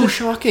good? so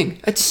shocking.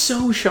 That's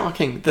so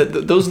shocking.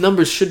 Those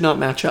numbers should not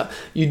match up.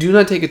 You do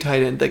not take a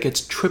tight end that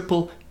gets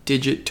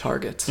triple-digit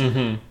targets.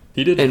 Mm-hmm.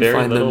 He did And very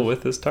find little them-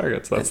 with his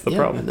targets. That's the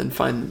problem. And then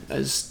find them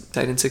as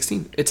tight end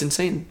 16. It's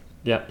insane.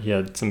 Yeah, he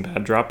had some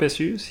bad drop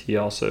issues. He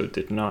also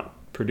did not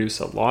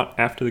produce a lot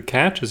after the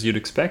catch, as you'd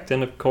expect.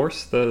 And of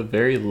course, the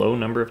very low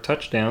number of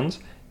touchdowns,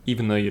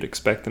 even though you'd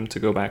expect them to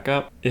go back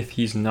up. If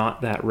he's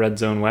not that red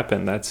zone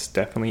weapon, that's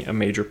definitely a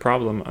major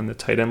problem on the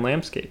tight end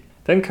landscape.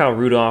 Then Kyle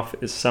Rudolph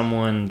is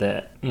someone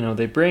that,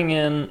 they bring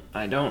in.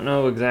 I don't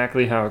know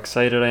exactly how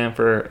excited I am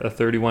for a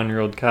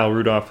 31-year-old Kyle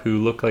Rudolph who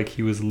looked like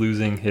he was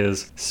losing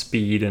his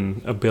speed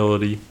and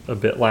ability a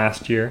bit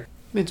last year.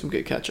 Made some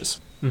good catches.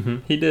 Mm-hmm.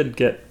 He did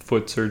get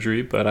foot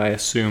surgery, but I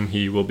assume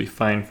he will be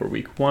fine for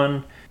week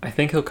 1. I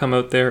think he'll come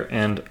out there,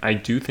 and I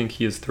do think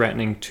he is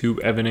threatening to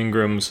Evan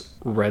Ingram's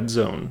red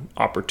zone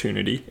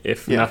opportunity,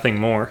 if nothing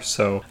more.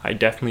 So I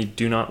definitely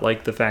do not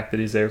like the fact that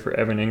he's there for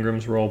Evan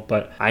Ingram's role,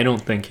 but I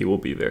don't think he will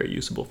be very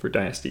usable for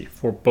Dynasty.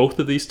 For both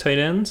of these tight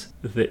ends,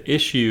 the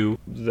issue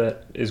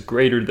that is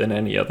greater than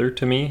any other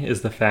to me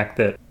is the fact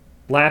that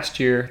last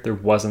year, there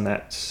wasn't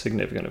that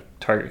significant of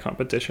target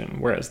competition,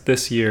 whereas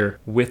this year,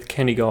 with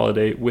Kenny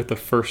Golladay, with a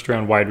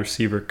first-round wide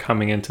receiver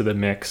coming into the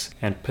mix,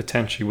 and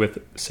potentially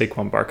with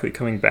Saquon Barkley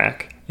coming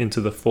back into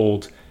the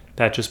fold,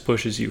 that just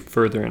pushes you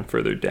further and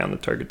further down the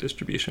target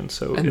distribution.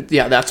 So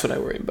that's what I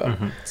worry about.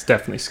 It's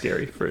definitely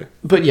scary for.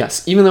 But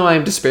yes, even though I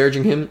am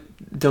disparaging him,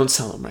 don't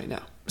sell him right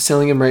now.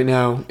 Selling him right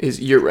now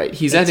you're right.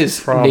 He's at his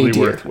probably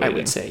nadir, worth I waiting.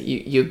 would say.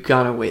 You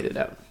gotta wait it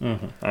out.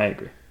 I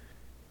agree.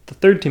 The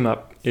third team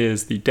up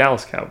is the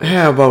Dallas Cowboys.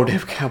 How about them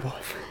Cowboys?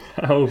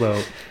 How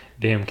about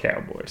damn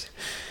Cowboys?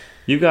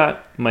 You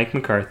got Mike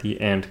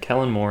McCarthy and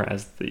Kellen Moore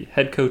as the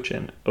head coach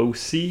and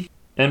OC,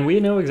 and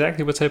we know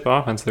exactly what type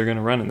of offense they're going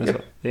to run in this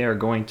one. They are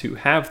going to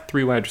have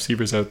 3 wide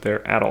receivers out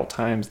there at all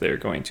times. They're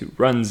going to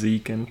run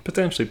Zeke and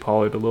potentially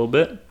Pollard a little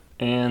bit.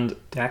 And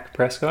Dak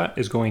Prescott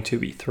is going to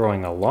be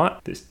throwing a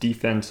lot. This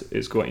defense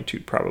is going to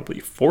probably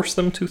force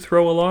them to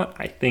throw a lot.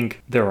 I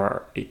think there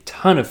are a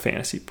ton of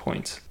fantasy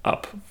points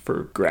up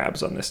for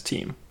grabs on this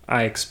team.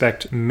 I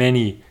expect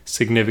many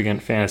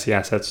significant fantasy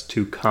assets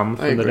to come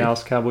from the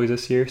Dallas Cowboys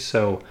this year.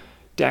 So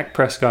Dak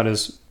Prescott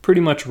is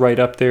pretty much right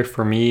up there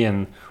for me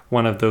and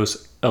one of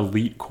those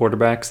elite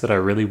quarterbacks that I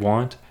really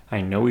want.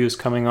 I know he was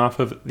coming off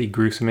of the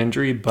gruesome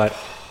injury, but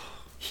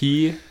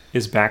he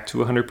is back to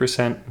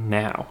 100%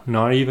 now.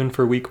 Not even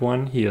for week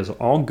 1. He is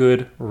all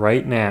good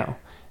right now.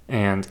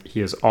 And he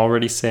is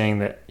already saying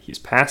that he's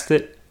past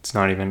it. It's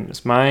not even in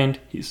his mind.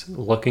 He's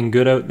looking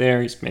good out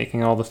there. He's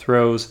making all the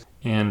throws.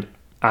 And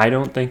I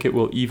don't think it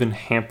will even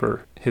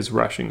hamper his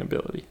rushing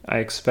ability. I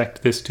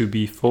expect this to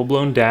be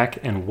full-blown Dak.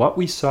 And what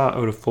we saw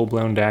out of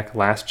full-blown Dak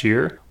last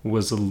year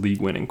was a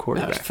league-winning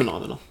quarterback. That's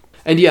phenomenal.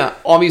 And yeah,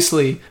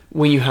 obviously,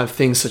 when you have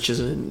things such as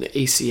an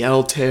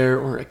ACL tear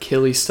or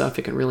Achilles stuff,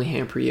 it can really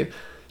hamper you.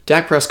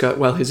 Dak Prescott,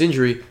 while his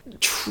injury,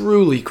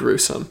 truly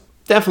gruesome.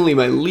 Definitely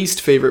my least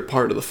favorite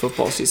part of the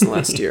football season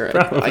last year.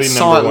 I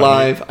saw it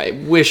live. I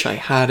wish I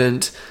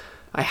hadn't.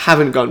 I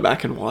haven't gone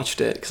back and watched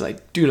it because I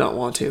do not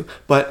want to.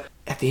 But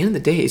at the end of the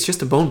day, it's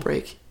just a bone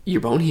break.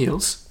 Your bone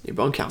heals. Your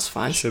bone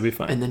calcifies. Should be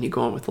fine. And then you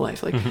go on with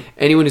life. Like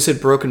anyone who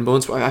said broken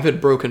bones, I've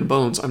had broken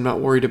bones. I'm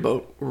not worried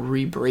about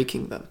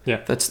re-breaking them.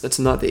 Yeah. That's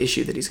not the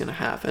issue that he's going to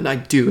have. And I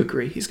do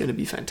agree he's going to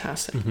be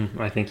fantastic.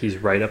 I think he's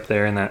right up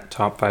there in that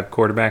top 5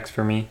 quarterbacks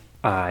for me.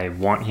 I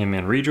want him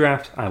in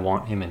redraft. I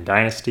want him in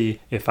Dynasty.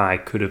 If I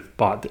could have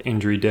bought the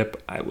injury dip,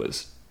 I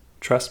was,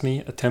 trust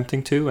me,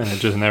 attempting to, and it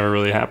just never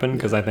really happened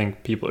because I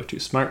think people are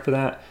too smart for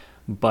that.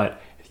 But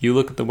if you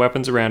look at the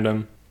weapons around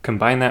him,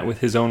 combine that with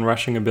his own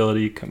rushing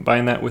ability,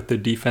 combine that with the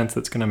defense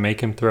that's going to make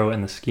him throw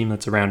and the scheme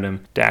that's around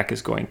him, Dak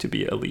is going to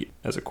be elite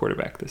as a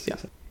quarterback this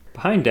season.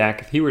 Behind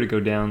Dak, if he were to go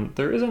down,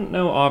 there isn't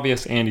no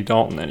obvious Andy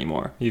Dalton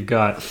anymore. You've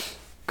got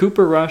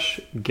Cooper Rush,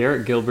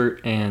 Garrett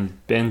Gilbert, and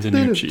Ben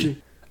DiNucci.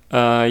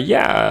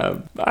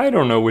 I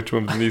don't know which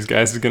one of these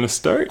guys is going to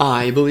start.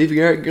 I believe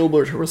Garrett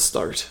Gilbert will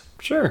start.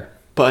 Sure.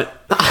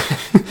 But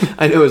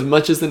I know as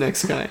much as the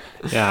next guy.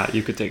 Yeah,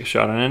 you could take a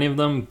shot on any of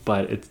them,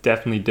 but it's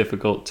definitely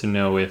difficult to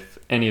know if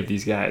any of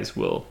these guys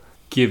will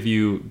give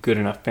you good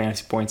enough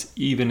fantasy points,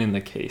 even in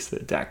the case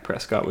that Dak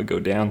Prescott would go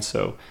down.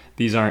 So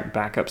these aren't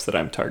backups that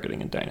I'm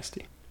targeting in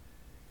Dynasty.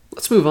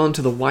 Let's move on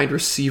to the wide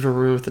receiver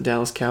room with the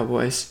Dallas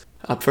Cowboys.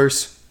 Up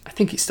first, I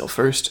think he's still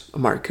first,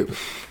 Amari Cooper.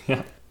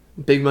 Yeah.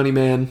 Big money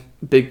man,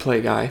 big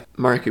play guy.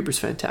 Amari Cooper's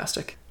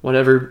fantastic.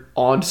 Whatever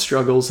odd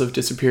struggles of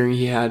disappearing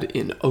he had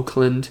in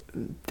Oakland,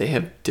 they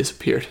have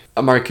disappeared.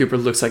 Amari Cooper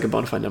looks like a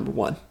bona fide number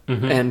 1.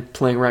 And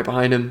playing right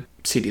behind him,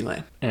 CeeDee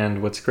Lamb.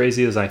 And what's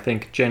crazy is I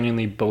think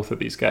genuinely both of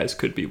these guys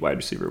could be wide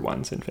receiver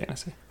 1s in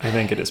fantasy. I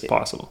think it is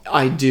possible.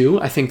 I do.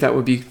 I think that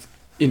would be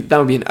that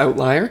would be an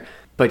outlier.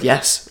 But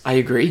yes, I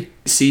agree.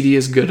 CD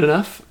is good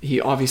enough.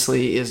 He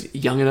obviously is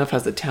young enough,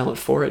 has the talent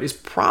for it. He's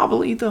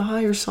probably the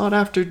higher sought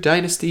after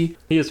dynasty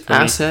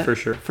asset for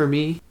sure. for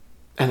me.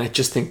 And I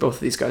just think both of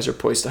these guys are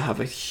poised to have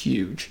a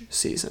huge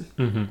season.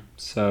 Mm-hmm.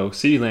 So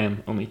CeeDee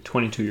Lamb, only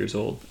 22 years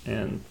old,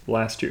 and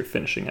last year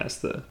finishing as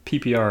the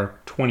PPR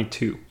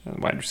 22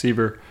 wide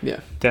receiver. Yeah.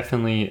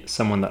 Definitely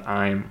someone that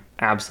I'm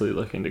absolutely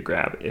looking to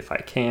grab if I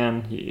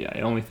can. I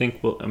only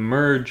think will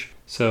emerge.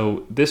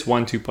 So this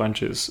 1-2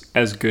 punch is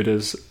as good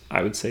as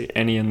I would say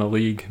any in the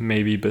league,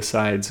 maybe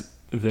besides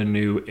the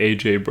new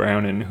AJ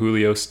Brown and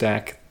Julio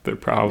stack. They're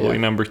probably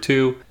number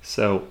 2.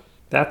 So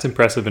that's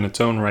impressive in its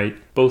own right.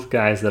 Both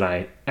guys that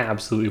I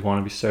absolutely want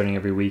to be starting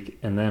every week.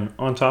 And then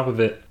on top of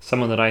it,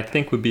 someone that I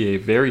think would be a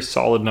very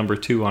solid number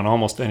 2 on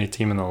almost any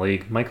team in the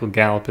league. Michael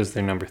Gallup is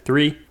their number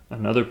 3.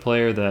 Another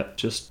player that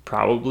just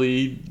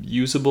probably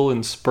usable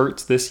in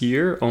spurts this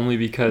year, only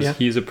because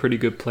he's a pretty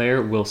good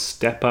player, will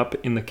step up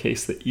in the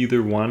case that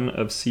either one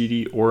of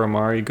CD or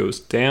Amari goes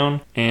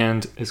down.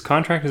 And his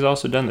contract is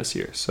also done this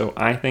year. So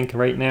I think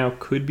right now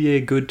could be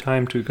a good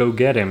time to go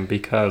get him,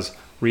 because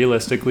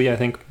realistically, I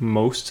think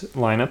most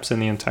lineups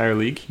in the entire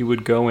league, he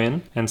would go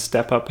in and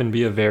step up and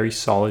be a very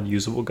solid,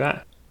 usable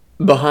guy.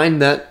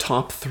 Behind that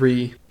top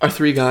 3 are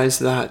 3 guys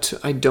that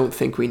I don't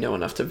think we know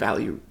enough to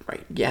value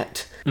right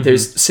yet. Mm-hmm.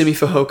 There's Simi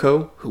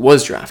Fehoko, who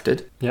was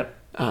drafted. Yep.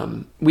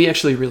 We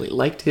actually really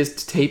liked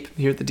his tape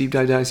here at the Deep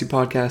Dive Dynasty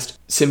podcast.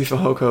 Simi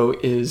Fehoko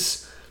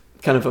is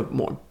kind of a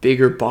more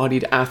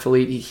bigger-bodied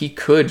athlete. He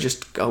could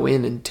just go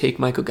in and take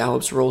Michael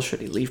Gallup's role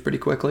should he leave pretty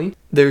quickly.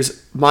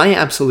 There's my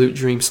absolute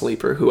dream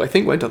sleeper, who I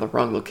think went to the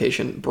wrong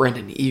location,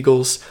 Brennan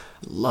Eagles.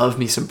 Love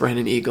me some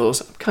Brennan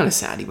Eagles. I'm kind of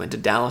sad he went to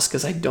Dallas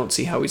because I don't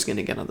see how he's going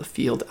to get on the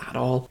field at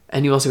all.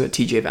 And you also got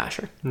TJ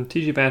Vasher. And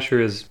TJ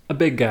Vasher is a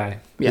big guy.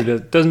 Yeah. He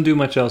doesn't do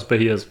much else, but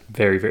he is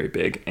very, very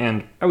big.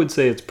 And I would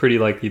say it's pretty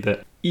likely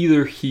that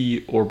either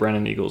he or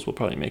Brennan Eagles will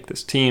probably make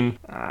this team.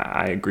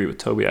 I agree with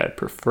Toby. I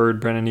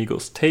preferred Brennan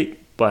Eagles'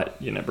 tape, but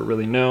you never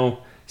really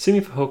know.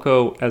 Simi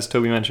Fehoko, as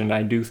Toby mentioned,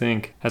 I do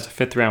think as a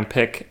 5th round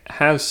pick,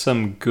 has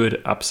some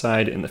good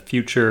upside in the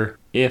future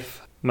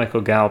if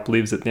Michael Gallup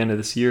leaves at the end of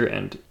this year.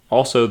 And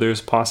also there's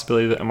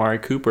possibility that Amari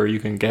Cooper you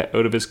can get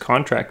out of his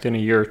contract in a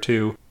year or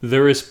 2.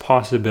 There is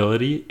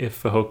possibility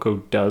if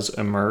Fehoko does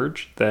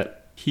emerge that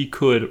he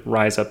could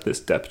rise up this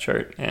depth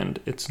chart, and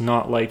it's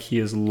not like he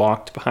is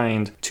locked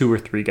behind 2 or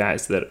 3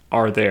 guys that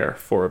are there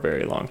for a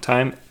very long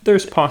time.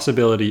 There's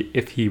possibility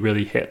if he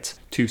really hits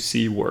to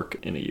see work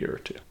in a year or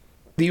 2.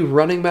 The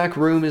running back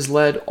room is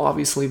led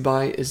obviously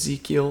by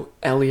Ezekiel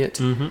Elliott.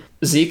 Mm-hmm.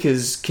 Zeke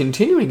is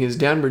continuing his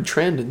downward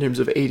trend in terms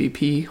of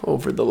ADP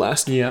over the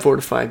last 4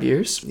 to 5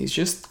 years. He's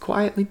just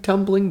quietly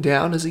tumbling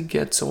down as he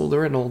gets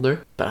older and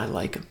older, but I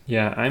like him.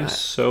 Yeah, I'm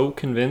so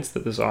convinced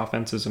that this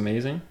offense is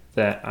amazing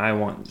that I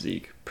want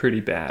Zeke pretty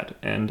bad.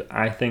 And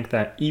I think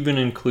that even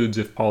includes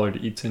if Pollard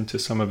eats into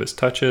some of his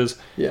touches,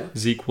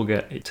 Zeke will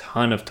get a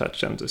ton of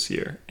touchdowns this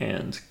year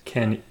and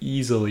can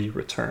easily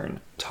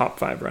return top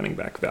 5 running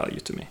back value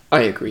to me.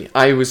 I agree.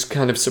 I was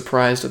kind of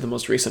surprised at the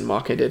most recent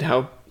mock I did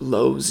how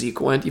low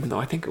Zeke went, even though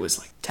I think it was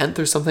like 10th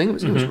or something. It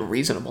was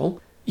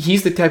reasonable.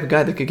 He's the type of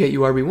guy that could get you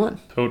RB1.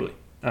 Totally.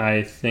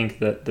 I think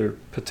that there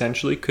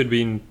potentially could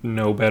be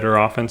no better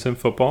offense in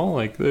football.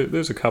 Like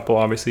there's a couple,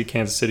 obviously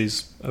Kansas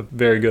City's a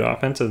very good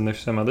offense and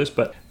there's some others,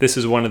 but this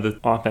is one of the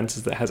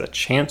offenses that has a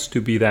chance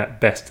to be that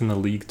best in the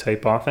league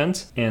type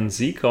offense. And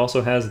Zeke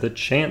also has the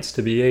chance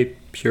to be a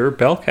pure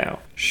bell cow.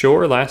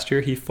 Sure, last year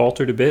he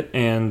faltered a bit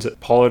and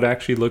Pollard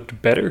actually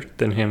looked better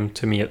than him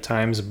to me at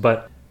times,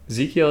 but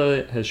Ezekiel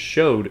Elliott has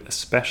showed,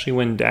 especially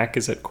when Dak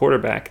is at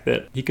quarterback,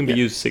 that he can be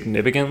used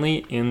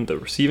significantly in the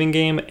receiving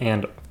game,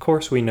 and of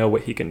course we know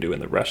what he can do in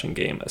the rushing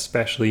game,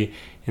 especially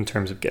in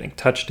terms of getting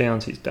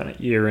touchdowns. He's done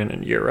it year in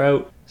and year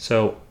out.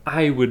 So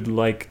I would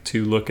like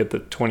to look at the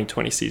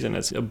 2020 season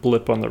as a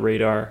blip on the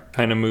radar,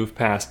 kind of move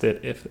past it.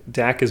 If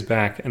Dak is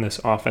back and this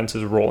offense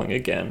is rolling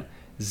again,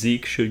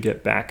 Zeke should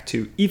get back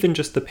to even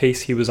just the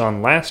pace he was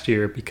on last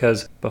year,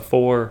 because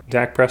before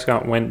Dak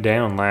Prescott went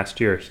down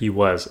last year, he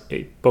was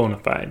a bona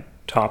fide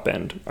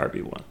top-end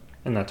RB1,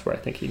 and that's where I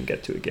think he can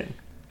get to again.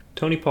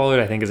 Tony Pollard,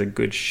 I think, is a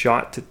good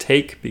shot to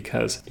take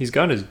because he's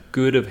got as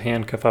good of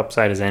handcuff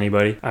upside as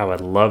anybody. I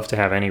would love to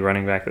have any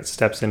running back that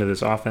steps into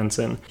this offense,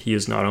 and he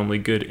is not only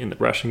good in the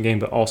rushing game,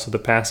 but also the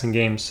passing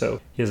game,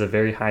 so he has a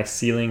very high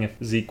ceiling if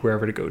Zeke were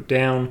ever to go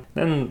down.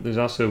 Then there's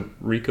also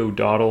Rico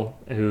Dowdle,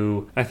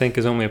 who I think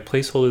is only a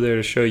placeholder there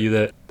to show you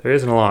that there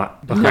isn't a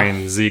lot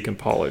behind Zeke and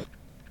Pollard.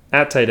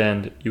 At tight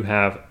end, you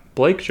have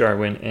Blake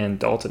Jarwin and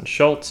Dalton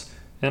Schultz.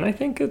 And I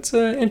think it's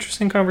an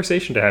interesting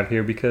conversation to have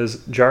here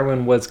because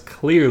Jarwin was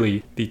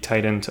clearly the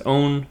tight end to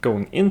own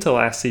going into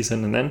last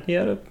season, and then he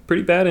had a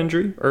pretty bad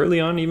injury early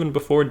on, even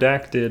before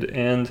Dak did,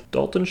 and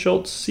Dalton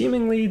Schultz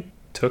seemingly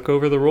took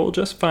over the role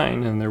just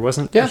fine, and there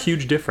wasn't a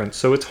huge difference.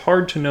 So it's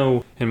hard to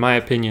know, in my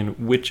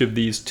opinion, which of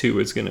these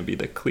two is going to be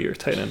the clear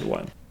tight end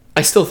one.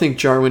 I still think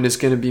Jarwin is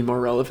going to be more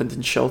relevant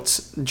than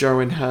Schultz.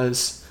 Jarwin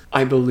has,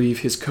 I believe,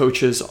 his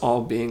coaches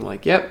all being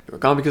like, yep, we're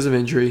gone because of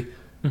injury.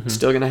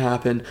 Still going to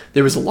happen.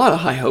 There was a lot of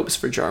high hopes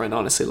for Jarwin,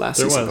 honestly,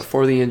 last season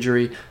before the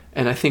injury,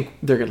 and I think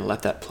they're going to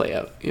let that play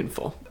out in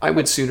full. I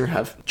would sooner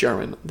have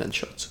Jarwin than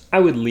Schultz. I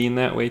would lean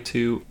that way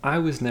too. I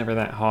was never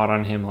that hot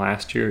on him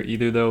last year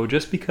either, though,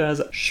 just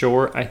because,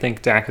 sure, I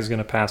think Dak is going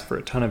to pass for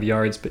a ton of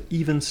yards, but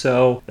even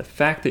so, the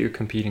fact that you're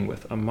competing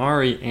with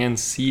Amari and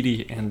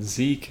CeeDee and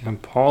Zeke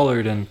and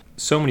Pollard and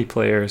so many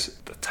players,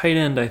 the tight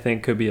end, I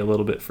think, could be a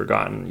little bit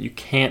forgotten. You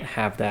can't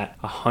have that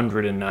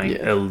 109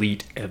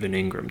 elite Evan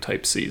Ingram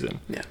type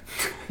season. Yeah.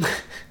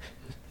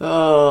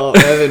 Oh,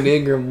 Evan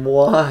Ingram,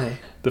 why?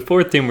 The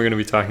fourth team we're going to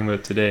be talking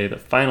about today, the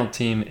final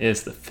team,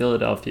 is the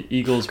Philadelphia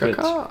Eagles, which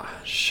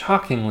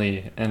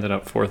shockingly ended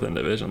up fourth in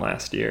division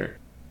last year.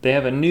 They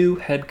have a new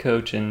head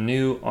coach and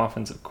new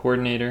offensive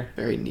coordinator.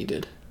 Very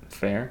needed.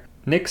 Fair.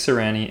 Nick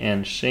Sirianni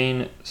and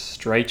Shane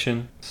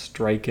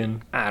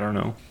Steichen, I don't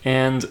know.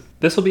 And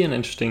this will be an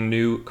interesting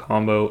new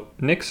combo.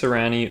 Nick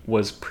Sirianni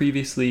was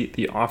previously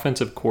the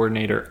offensive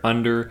coordinator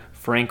under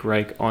Frank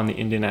Reich on the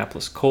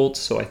Indianapolis Colts,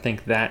 so I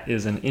think that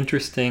is an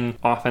interesting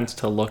offense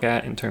to look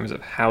at in terms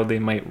of how they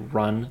might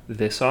run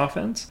this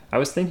offense. I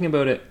was thinking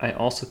about it. I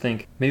also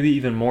think maybe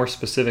even more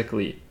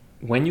specifically,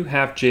 when you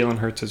have Jalen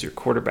Hurts as your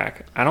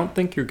quarterback, I don't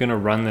think you're going to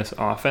run this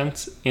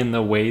offense in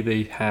the way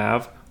they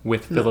have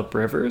with Phillip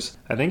Rivers.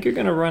 I think you're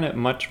going to run it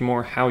much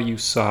more how you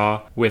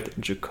saw with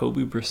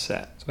Jacoby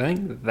Brissett. So I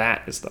think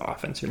that is the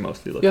offense you're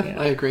mostly looking at. Yeah,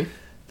 I agree.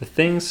 The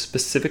things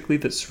specifically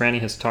that Sirianni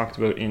has talked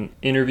about in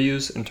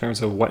interviews in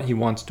terms of what he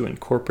wants to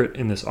incorporate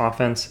in this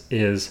offense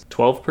is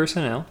 12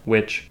 personnel,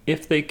 which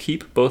if they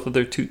keep both of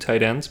their two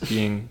tight ends,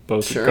 being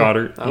both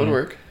Goddard. That would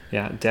work.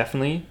 Yeah,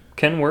 definitely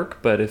can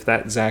work, but if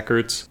that Zach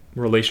Ertz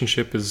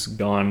relationship is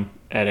gone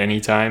at any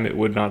time, it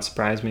would not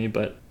surprise me,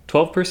 but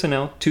 12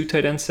 personnel, 2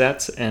 tight end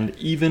sets, and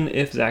even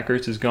if Zach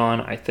Ertz is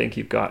gone, I think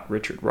you've got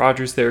Richard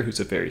Rodgers there, who's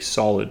a very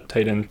solid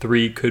tight end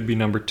 3, could be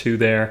number 2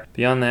 there.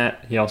 Beyond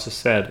that, he also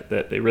said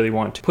that they really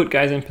want to put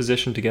guys in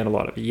position to get a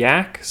lot of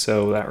yak,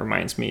 so that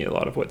reminds me a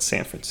lot of what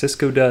San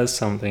Francisco does,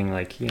 something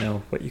like,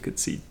 what you could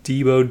see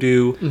Debo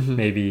do. Mm-hmm.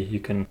 Maybe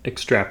you can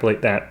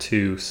extrapolate that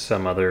to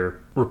some other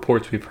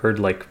reports we've heard,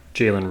 like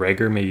Jalen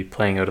Reagor maybe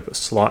playing out of a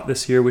slot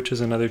this year, which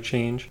is another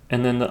change.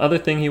 And then the other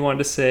thing he wanted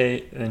to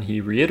say, and he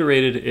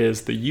reiterated,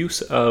 is the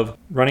use of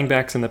running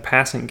backs in the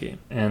passing game.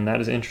 And that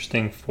is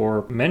interesting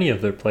for many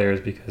of their players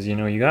because,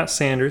 you got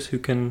Sanders who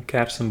can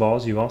catch some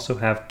balls. You also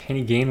have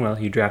Kenny Gainwell,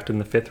 he drafted in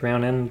the 5th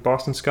round, and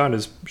Boston Scott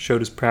has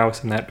showed his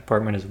prowess in that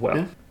department as well.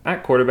 Yeah.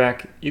 At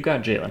quarterback, you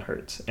got Jalen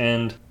Hurts,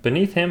 and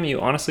beneath him,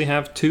 you honestly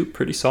have 2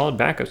 pretty solid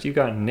backups. You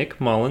got Nick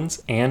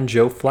Mullins and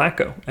Joe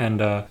Flacco, and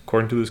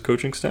according to this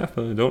coaching staff,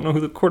 I don't know who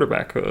the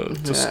quarterback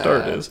to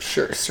start is.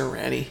 Sure,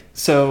 Sirianni.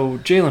 So,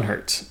 Jalen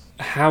Hurts,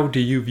 how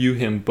do you view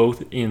him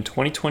both in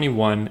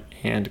 2021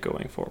 and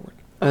going forward?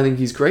 I think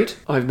he's great.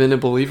 I've been a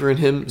believer in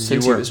him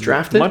since he was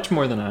drafted. Much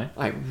more than I.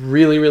 I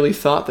really, really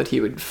thought that he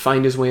would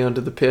find his way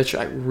onto the pitch.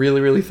 I really,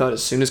 really thought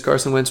as soon as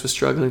Carson Wentz was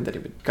struggling that he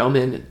would come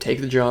in and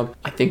take the job.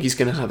 I think he's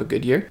going to have a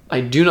good year.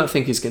 I do not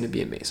think he's going to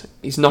be amazing.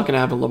 He's not going to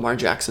have a Lamar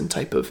Jackson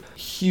type of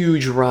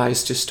huge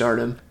rise to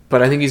stardom.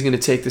 But I think he's going to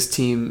take this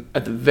team,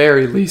 at the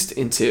very least,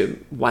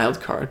 into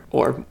wild card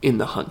or in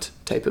the hunt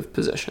type of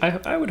position.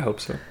 I would hope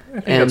so.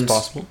 I think that's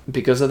possible.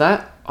 Because of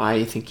that,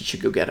 I think you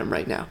should go get him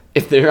right now.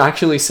 If they're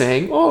actually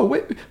saying, oh,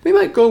 wait, we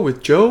might go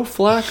with Joe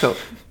Flacco.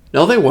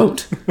 No, they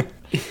won't.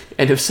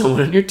 And if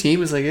someone on your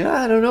team is like,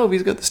 I don't know if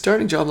he's got the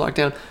starting job locked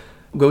down,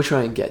 go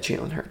try and get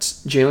Jalen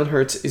Hurts. Jalen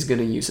Hurts is going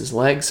to use his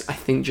legs. I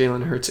think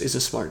Jalen Hurts is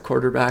a smart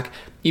quarterback.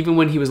 Even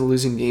when he was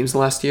losing games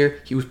last year,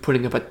 he was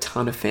putting up a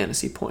ton of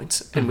fantasy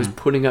points and was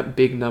putting up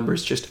big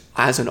numbers just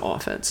as an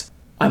offense.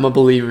 I'm a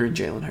believer in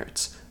Jalen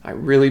Hurts. I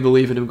really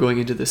believe in him going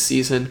into this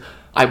season.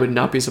 I would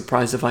not be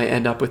surprised if I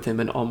end up with him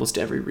in almost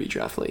every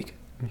redraft league.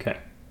 Okay.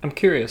 I'm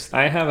curious.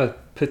 I have a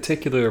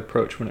particular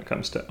approach when it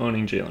comes to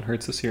owning Jalen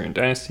Hurts this year in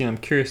Dynasty, and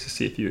I'm curious to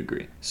see if you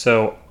agree.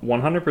 So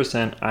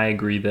 100% I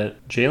agree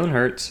that Jalen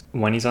Hurts,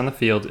 when he's on the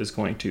field, is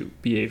going to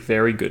be a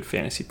very good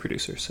fantasy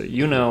producer. So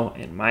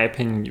in my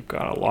opinion, you've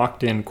got a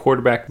locked-in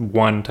quarterback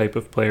 1 type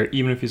of player.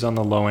 Even if he's on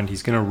the low end,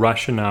 he's going to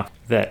rush enough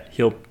that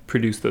he'll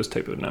produce those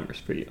type of numbers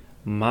for you.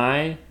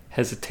 My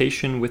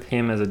hesitation with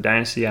him as a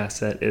dynasty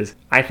asset is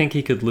I think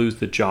he could lose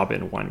the job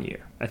in 1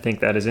 year. I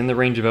think that is in the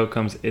range of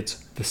outcomes. It's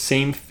the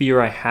same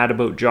fear I had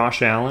about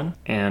Josh Allen,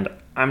 and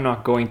I'm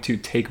not going to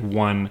take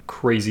one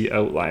crazy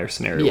outlier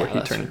scenario where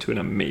he turned into an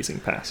amazing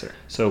passer.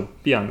 So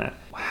beyond that,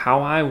 how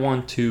I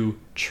want to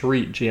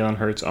treat Jalen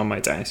Hurts on my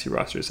dynasty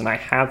rosters, and I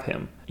have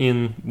him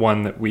in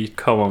one that we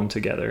co-own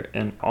together,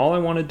 and all I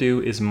want to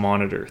do is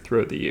monitor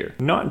throughout the year.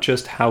 Not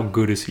just how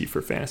good is he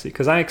for fantasy,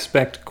 because I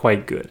expect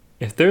quite good.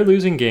 If they're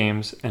losing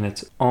games and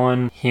it's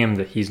on him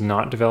that he's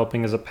not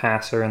developing as a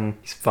passer and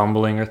he's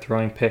fumbling or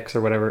throwing picks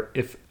or whatever,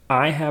 if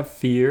I have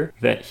fear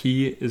that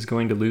he is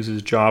going to lose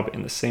his job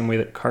in the same way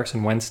that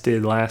Carson Wentz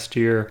did last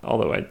year,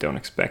 although I don't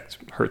expect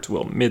Hurts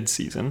will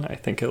mid-season, I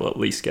think he'll at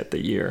least get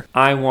the year.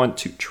 I want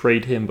to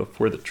trade him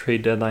before the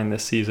trade deadline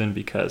this season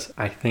because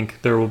I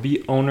think there will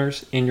be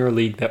owners in your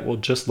league that will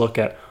just look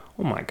at,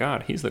 oh my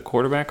God, he's the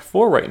quarterback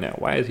 4 right now.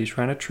 Why is he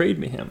trying to trade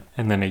me him?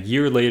 And then a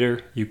year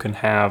later, you can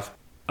have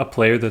a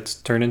player that's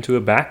turned into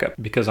a backup,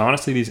 because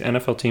honestly, these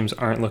NFL teams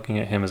aren't looking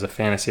at him as a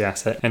fantasy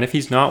asset. And if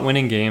he's not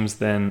winning games,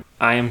 then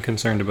I am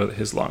concerned about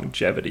his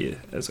longevity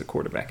as a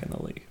quarterback in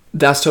the league.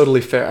 That's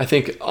totally fair. I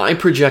think I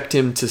project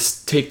him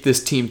to take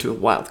this team to a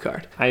wild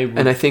card. I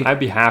think I'd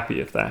be happy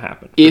if that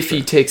happened. If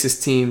he takes his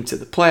team to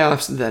the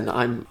playoffs, then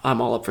I'm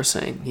all up for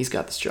saying he's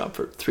got this job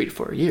for 3 to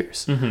 4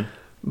 years. Mm-hmm.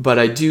 But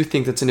I do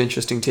think that's an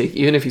interesting take.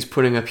 Even if he's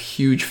putting up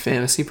huge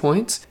fantasy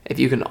points, if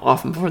you can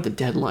off him before the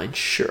deadline,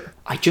 sure.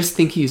 I just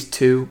think he's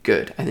too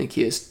good. I think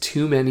he has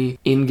too many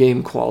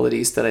in-game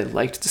qualities that I'd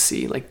like to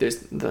see. Like,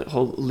 there's the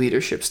whole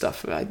leadership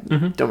stuff I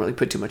don't really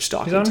put too much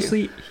stock into.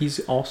 Honestly,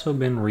 he's also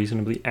been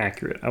reasonably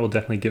accurate. I will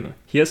definitely give him.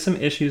 He has some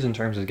issues in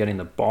terms of getting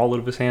the ball out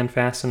of his hand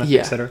fast enough,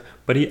 etc.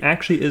 But he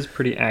actually is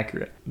pretty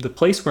accurate. The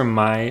place where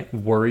my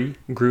worry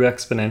grew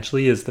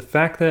exponentially is the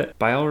fact that,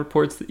 by all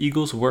reports, the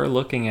Eagles were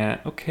looking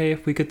at, okay,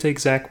 if we could take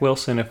Zach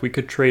Wilson, if we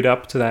could trade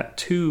up to that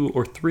 2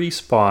 or 3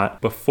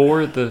 spot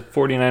before the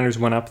 49ers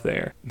went up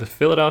there. The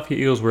Philadelphia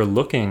Eagles were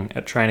looking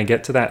at trying to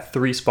get to that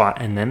 3 spot,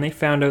 and then they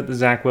found out that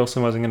Zach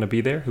Wilson wasn't going to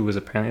be there, who was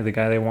apparently the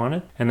guy they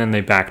wanted, and then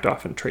they backed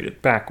off and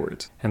traded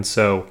backwards. And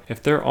so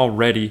if they're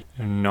already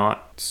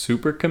not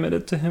super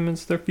committed to him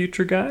as their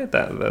future guy,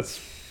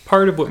 that's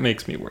part of what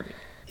makes me worried.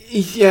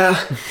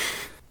 Yeah,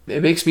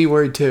 it makes me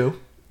worried too.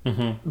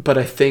 Mm-hmm. But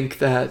I think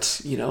that,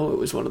 it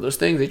was one of those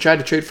things. They tried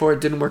to trade for it,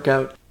 didn't work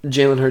out.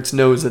 Jalen Hurts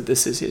knows that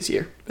this is his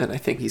year, and I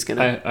think he's going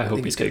to... I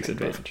hope he takes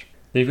advantage.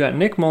 You've got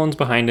Nick Mullins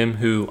behind him,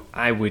 who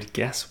I would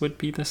guess would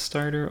be the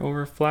starter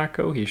over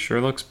Flacco. He sure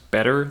looks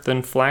better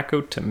than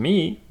Flacco to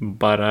me,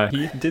 but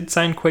he did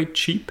sign quite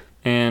cheap,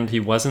 and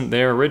he wasn't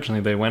there originally.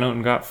 They went out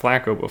and got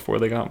Flacco before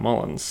they got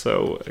Mullins,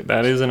 so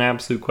that is an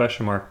absolute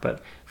question mark. But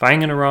if I'm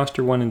going to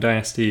roster one in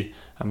Dynasty,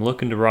 I'm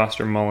looking to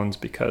roster Mullins,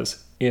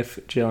 because if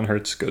Jalen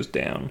Hurts goes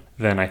down,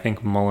 then I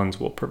think Mullins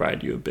will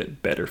provide you a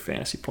bit better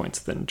fantasy points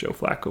than Joe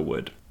Flacco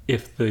would.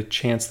 If the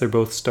chance they're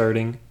both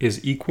starting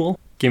is equal,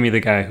 give me the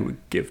guy who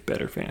would give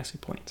better fantasy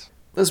points.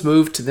 Let's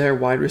move to their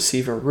wide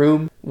receiver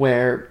room,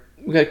 where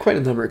we got quite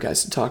a number of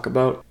guys to talk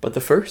about. But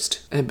the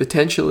first, and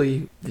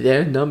potentially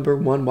their number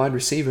 1 wide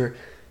receiver,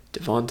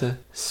 Devonta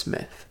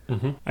Smith.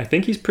 Mm-hmm. I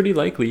think he's pretty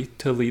likely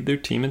to lead their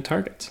team in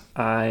targets.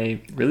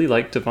 I really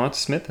like Devonta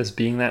Smith as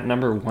being that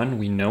number 1.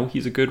 We know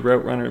he's a good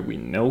route runner. We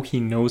know he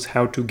knows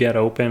how to get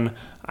open.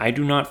 I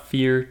do not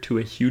fear, to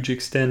a huge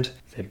extent,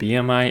 the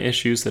BMI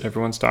issues that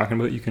everyone's talking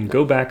about. You can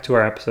go back to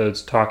our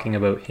episodes talking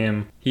about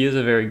him. He is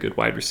a very good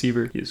wide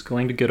receiver. He is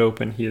going to get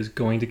open. He is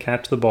going to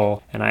catch the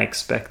ball. And I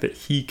expect that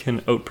he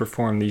can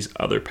outperform these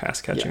other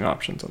pass-catching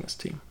options on this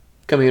team.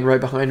 Coming in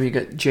right behind me, you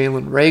got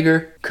Jalen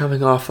Reagor,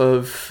 coming off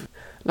of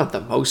not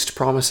the most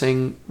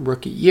promising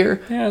rookie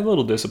year. Yeah, a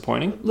little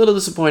disappointing.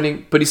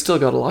 But he's still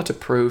got a lot to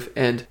prove.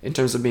 And in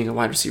terms of being a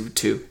wide receiver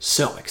too,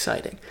 so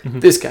exciting. Mm-hmm.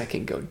 This guy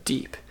can go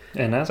deep.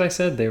 And as I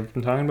said, they've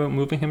been talking about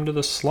moving him to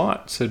the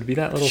slot. So to be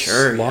that little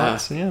slot, yeah.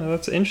 So yeah,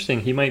 that's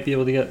interesting. He might be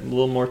able to get a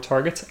little more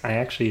targets. I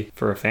actually,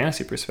 for a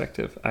fantasy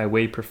perspective, I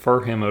way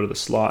prefer him out of the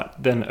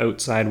slot than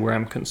outside, where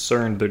I'm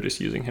concerned they're just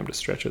using him to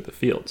stretch out the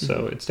field.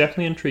 So it's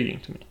definitely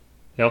intriguing to me.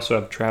 They also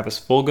have Travis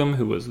Fulgham,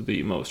 who was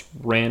the most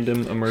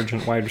random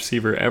emergent wide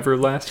receiver ever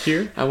last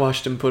year. I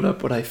watched him put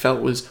up what I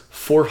felt was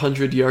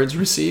 400 yards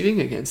receiving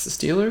against the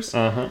Steelers.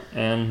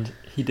 And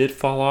he did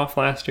fall off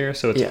last year,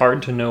 so it's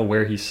hard to know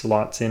where he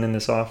slots in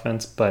this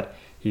offense, but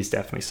he's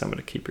definitely someone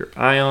to keep your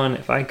eye on.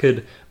 If I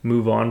could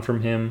move on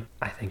from him,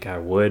 I think I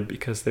would,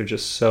 because they're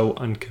just so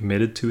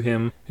uncommitted to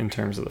him in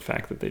terms of the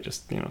fact that they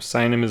just,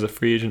 sign him as a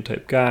free agent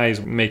type guy. He's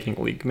making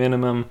league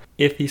minimum.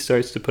 If he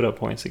starts to put up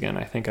points again,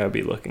 I think I would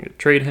be looking to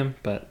trade him,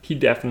 but he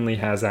definitely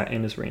has that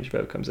in his range of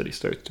outcomes that he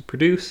starts to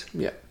produce.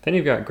 Yeah. Then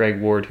you've got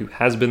Greg Ward, who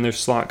has been their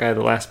slot guy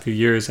the last few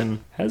years and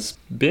has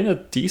been a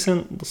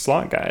decent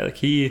slot guy. Like,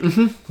 he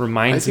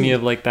reminds me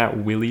of like that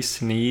Willie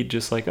Snead,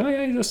 just like, oh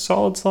yeah, he's a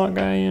solid slot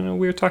guy.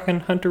 We were talking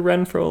Hunter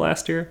Renfrow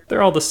last year.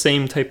 They're all the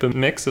same type of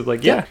mix of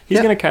like,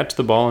 he's going to catch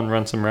the ball and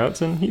run some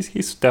routes, and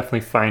he's definitely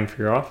fine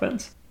for your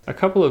offense. A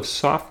couple of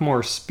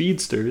sophomore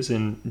speedsters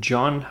in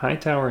John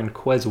Hightower and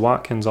Quez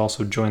Watkins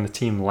also joined the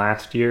team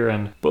last year,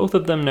 and both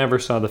of them never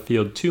saw the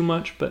field too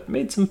much, but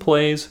made some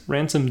plays,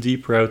 ran some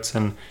deep routes,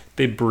 and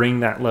they bring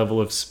that level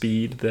of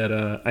speed that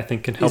I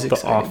think can help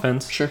the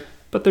offense. Sure.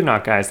 But they're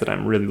not guys that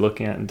I'm really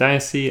looking at in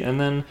Dynasty. And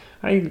then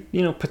I,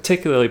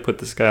 particularly put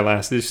this guy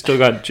last. They've still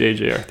got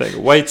J.J.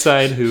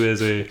 Arcega-Whiteside, who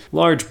is a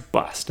large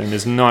bust and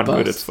is not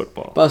good at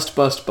football.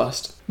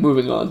 Bust.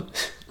 Moving on.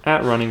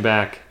 At running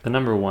back, the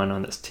number 1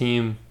 on this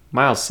team,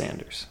 Miles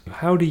Sanders.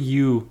 How do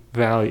you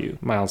value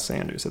Miles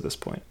Sanders at this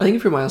point? I think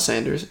if you're Miles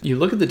Sanders, you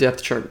look at the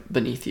depth chart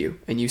beneath you,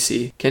 and you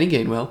see Kenny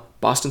Gainwell,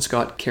 Boston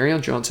Scott,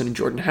 Kerryon Johnson, and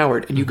Jordan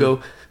Howard, and you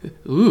go,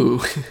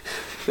 ooh.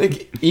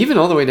 Like, even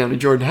all the way down to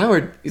Jordan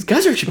Howard, these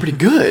guys are actually pretty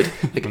good.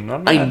 Like,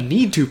 I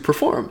need to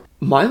perform.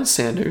 Miles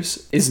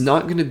Sanders is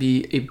not going to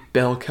be a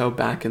bell cow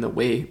back in the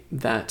way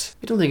that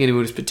I don't think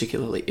anyone was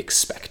particularly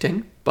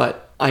expecting,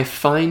 but I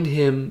find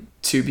him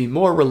to be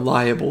more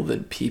reliable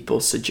than people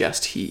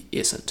suggest he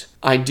isn't.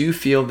 I do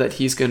feel that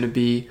he's going to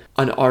be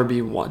an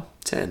RB1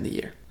 to end the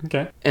year.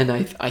 Okay. And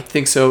I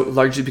think so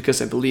largely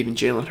because I believe in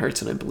Jalen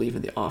Hurts and I believe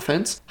in the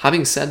offense.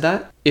 Having said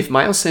that, if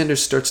Miles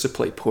Sanders starts to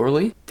play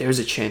poorly, there's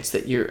a chance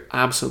that you're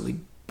absolutely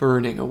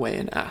burning away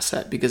an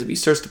asset, because if he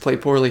starts to play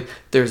poorly,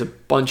 there's a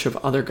bunch of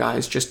other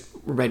guys just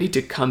ready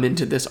to come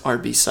into this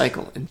RB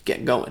cycle and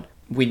get going.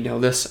 We know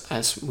this,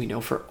 as we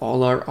know for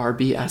all our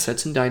RB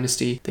assets in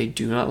Dynasty. They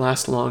do not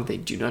last long. They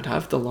do not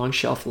have the long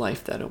shelf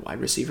life that a wide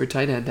receiver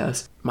tight end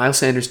does. Miles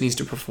Sanders needs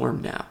to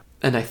perform now.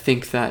 And I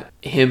think that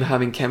him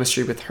having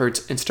chemistry with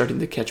Hurts and starting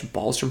to catch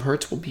balls from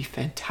Hurts will be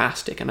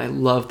fantastic. And I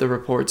love the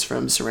reports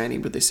from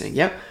Sirianni where they're saying,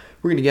 yep,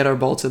 we're going to get our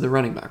ball to the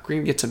running back. We're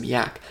going to get some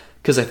yak.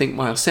 Because I think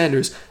Miles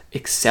Sanders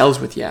excels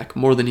with yak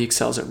more than he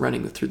excels at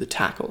running through the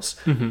tackles.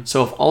 Mm-hmm.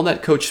 So if all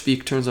that coach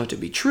speak turns out to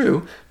be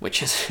true,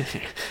 which is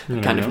a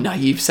kind of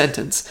naive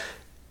sentence,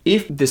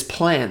 if this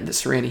plan that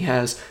Sirianni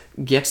has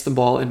gets the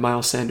ball in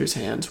Miles Sanders'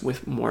 hands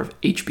with more of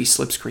HB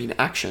slipscreen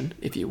action,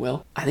 if you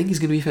will, I think he's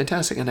going to be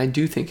fantastic. And I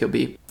do think he'll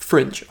be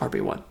fringe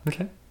RB1.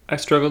 Okay. I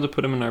struggle to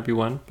put him in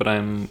RB1, but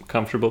I'm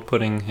comfortable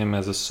putting him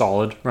as a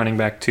solid running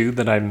back 2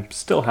 that I'm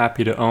still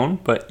happy to own.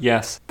 But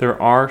yes,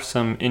 there are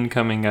some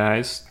incoming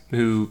guys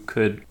who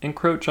could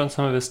encroach on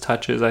some of his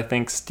touches, I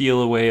think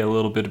steal away a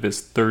little bit of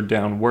his third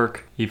down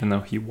work, even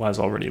though he was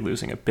already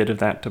losing a bit of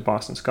that to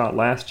Boston Scott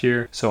last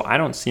year. So I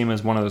don't see him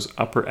as one of those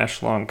upper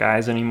echelon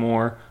guys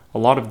anymore. A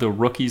lot of the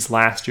rookies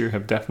last year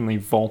have definitely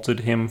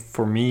vaulted him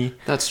for me.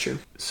 That's true.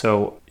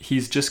 So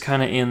he's just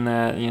kind of in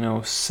that,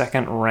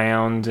 second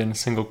round in a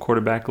single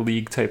quarterback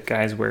league type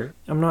guys where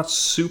I'm not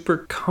super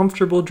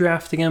comfortable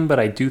drafting him, but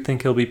I do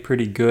think he'll be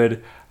pretty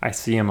good. I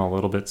see him a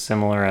little bit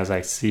similar as I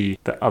see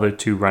the other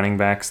 2 running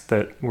backs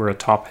that were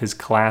atop his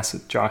class,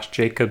 Josh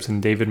Jacobs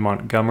and David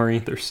Montgomery.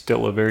 They're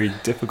still a very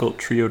difficult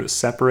trio to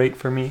separate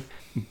for me.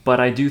 But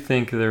I do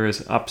think there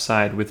is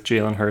upside with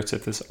Jalen Hurts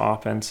if this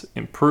offense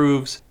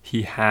improves.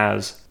 He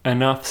has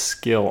enough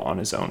skill on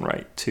his own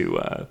right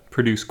to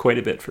produce quite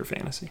a bit for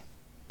fantasy.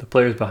 The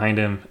players behind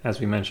him, as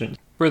we mentioned,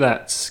 for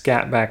that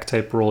scat back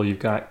type role, you've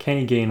got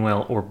Kenny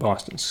Gainwell or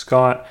Boston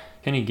Scott.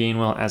 Kenny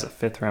Gainwell as a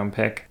 5th round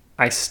pick.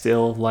 I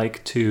still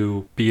like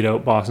to beat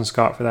out Boston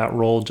Scott for that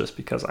role just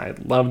because I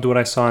loved what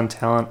I saw in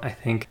talent. I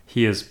think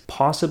he is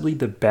possibly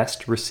the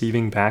best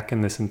receiving back in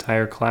this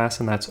entire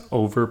class, and that's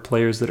over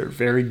players that are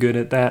very good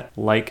at that,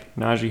 like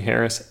Najee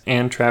Harris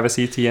and Travis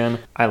Etienne.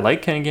 I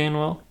like Kenny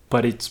Gainwell,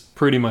 but it's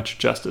pretty much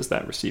just as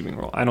that receiving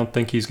role. I don't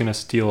think he's going to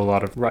steal a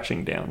lot of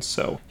rushing downs,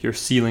 so your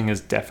ceiling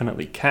is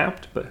definitely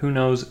capped, but who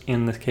knows,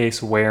 in the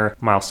case where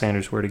Miles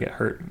Sanders were to get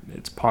hurt,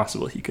 it's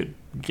possible he could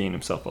gain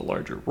himself a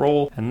larger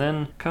role. And then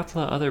a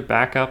couple of other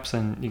backups,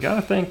 and you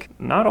gotta think,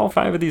 not all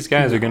 5 of these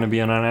guys are going to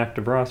be on an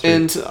active roster.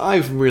 And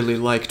I've really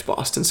liked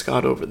Boston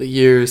Scott over the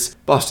years.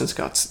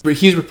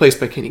 He's replaced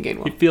by Kenny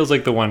Gainwell. He feels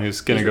like the one who's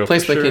going to go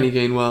replaced for by sure. Kenny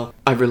Gainwell.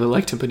 I've really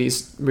liked him, but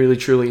he's really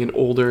truly an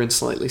older and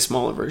slightly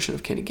smaller version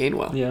of Kenny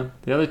Gainwell. Yeah.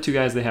 The other 2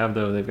 guys they have,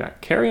 though, they've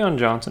got Kerryon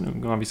Johnson,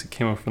 who obviously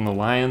came up from the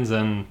Lions,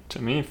 and to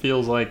me it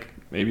feels like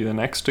maybe the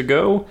next to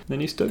go.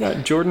 Then you still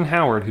got Jordan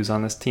Howard, who's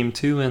on this team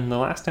too, and the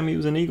last time he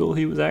was an Eagle,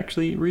 he was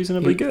actually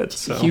reasonably good.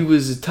 So he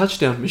was a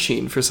touchdown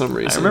machine for some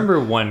reason. I remember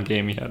one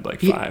game he had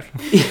like 5.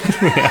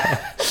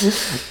 Yeah.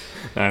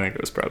 I think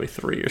it was probably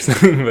 3 or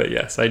something, but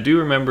yes, I do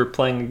remember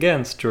playing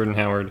against Jordan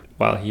Howard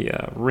while he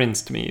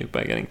rinsed me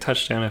by getting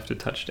touchdown after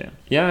touchdown.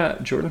 Yeah,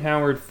 Jordan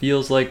Howard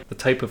feels like the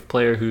type of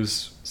player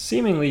who's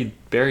seemingly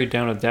buried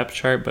down a depth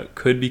chart, but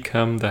could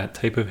become that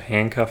type of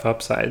handcuff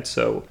upside.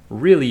 So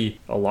really,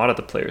 a lot of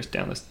the players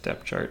down this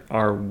depth chart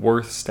are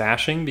worth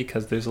stashing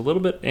because there's a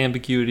little bit of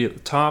ambiguity at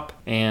the top,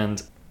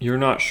 and you're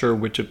not sure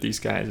which of these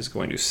guys is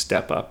going to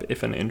step up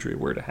if an injury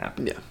were to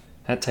happen. Yeah.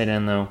 At tight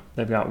end, though,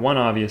 they've got one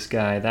obvious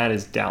guy. That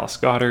is Dallas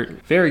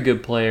Goedert. Very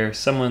good player.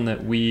 Someone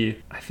that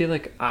I feel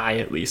like I,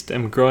 at least,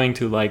 am growing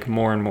to like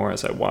more and more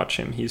as I watch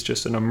him. He's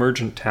just an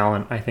emergent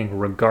talent, I think,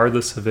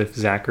 regardless of if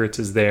Zach Ertz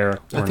is there or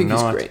I think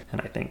not. He's great.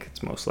 And I think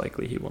it's most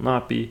likely he will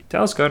not be.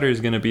 Dallas Goedert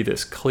is going to be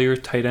this clear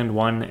tight end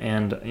 1.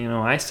 And,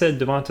 I said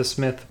Devonta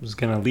Smith was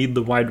going to lead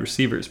the wide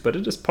receivers, but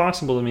it is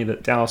possible to me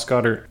that Dallas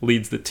Goedert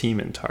leads the team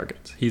in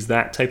targets. He's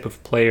that type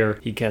of player.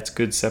 He gets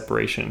good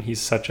separation.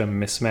 He's such a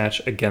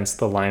mismatch against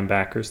the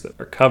linebackers that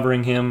are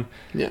covering him.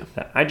 Yeah.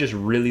 I just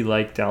really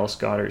like Dallas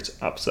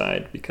Goedert's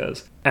upside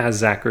because as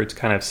Zach Ertz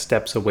kind of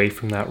steps away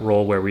from that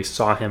role where we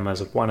saw him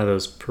as one of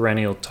those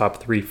perennial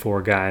top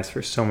 3-4 guys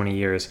for so many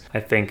years, I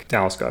think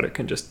Dallas Goedert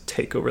can just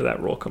take over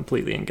that role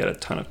completely and get a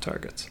ton of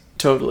targets.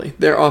 Totally.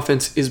 Their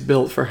offense is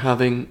built for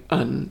having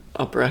an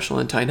upper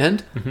echelon tight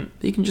end. Mm-hmm.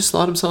 He can just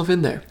slot himself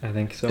in there. I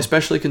think so.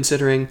 Especially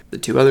considering the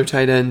 2 other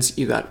tight ends.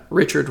 You got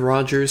Richard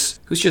Rodgers,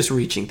 who's just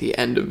reaching the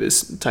end of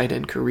his tight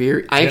end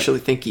career. I actually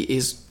think he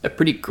is a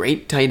pretty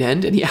great tight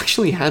end, and he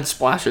actually had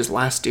splashes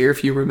last year,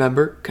 if you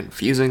remember,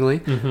 confusingly.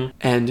 Mm-hmm.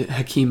 And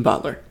Hakeem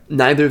Butler.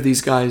 Neither of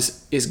these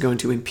guys is going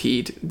to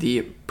impede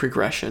the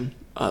progression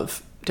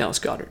of Dallas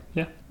Goedert.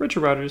 Yeah, Richard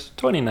Rodgers,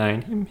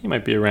 29. He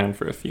might be around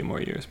for a few more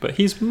years, but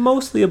he's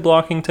mostly a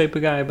blocking type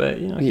of guy. But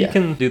he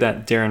can do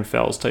that Darren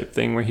Fells type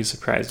thing where he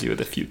surprised you with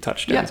a few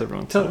touchdowns every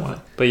once in a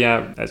while. But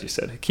yeah, as you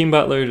said, Hakeem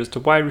Butler, just a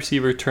wide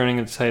receiver turning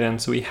into tight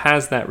end, so he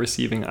has that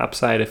receiving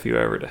upside if you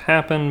ever to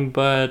happen.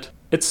 But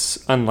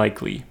it's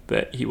unlikely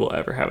that he will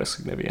ever have a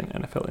significant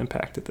NFL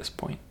impact at this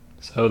point.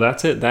 So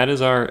that's it. That is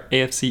our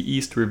AFC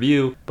East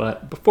review.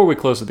 But before we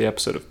close with the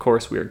episode, of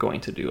course, we are going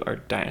to do our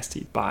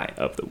Dynasty Buy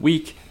of the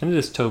Week. And it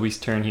is Toby's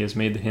turn. He has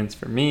made the hints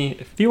for me.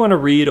 If you want to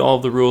read all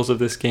of the rules of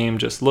this game,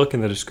 just look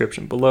in the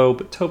description below.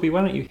 But Toby,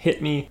 why don't you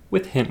hit me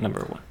with hint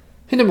number 1?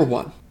 Hint number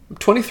 1. I'm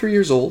 23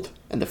 years old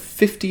and the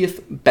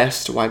 50th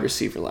best wide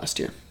receiver last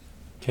year.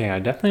 Okay, I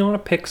definitely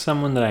want to pick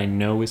someone that I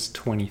know is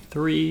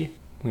 23.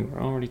 We were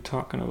already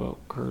talking about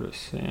Curtis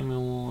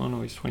Samuel. Oh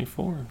no, he's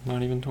 24.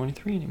 Not even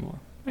 23 anymore.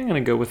 I'm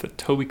going to go with a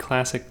Toby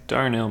classic,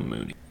 Darnell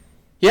Mooney.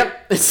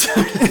 Yep.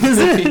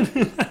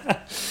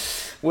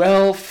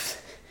 Well,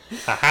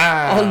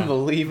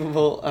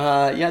 unbelievable.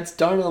 Yeah, it's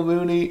Darnell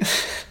Mooney.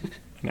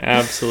 An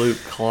absolute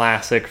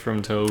classic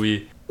from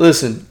Toby.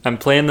 Listen. I'm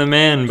playing the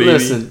man,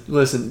 baby.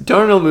 Listen.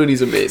 Darnell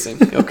Mooney's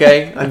amazing,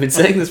 okay? I've been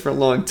saying this for a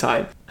long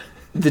time.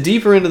 The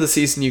deeper into the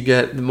season you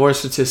get, the more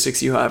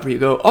statistics you have where you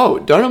go, oh,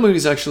 Darnell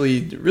Mooney's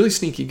actually really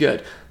sneaky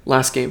good.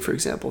 Last game, for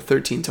example,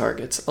 13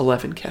 targets,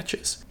 11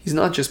 catches. He's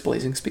not just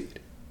blazing speed.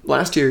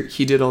 Last year,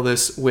 he did all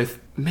this with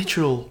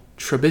Mitchell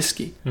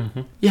Trubisky.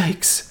 Mm-hmm.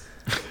 Yikes.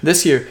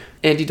 This year,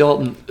 Andy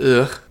Dalton,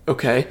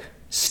 okay,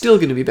 still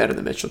going to be better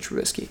than Mitchell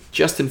Trubisky.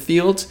 Justin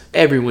Fields,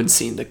 everyone's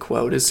seen the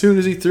quote. As soon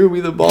as he threw me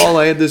the ball,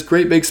 I had this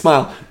great big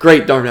smile.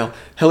 Great, Darnell.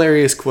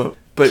 Hilarious quote.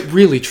 But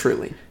really,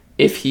 truly,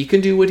 if he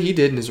can do what he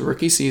did in his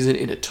rookie season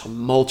in a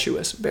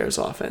tumultuous Bears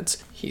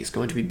offense, he's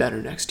going to be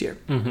better next year.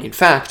 Mm-hmm. In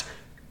fact,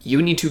 you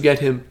need to get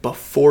him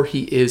before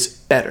he is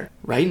better.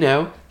 Right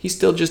now, he's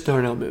still just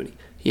Darnell Mooney.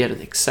 He had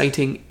an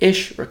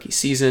exciting-ish rookie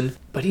season,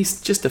 but he's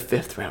just a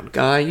 5th-round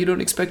guy. You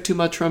don't expect too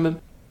much from him.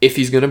 If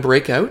he's going to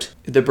break out,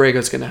 the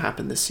breakout's going to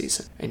happen this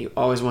season. And you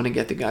always want to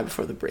get the guy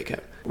before the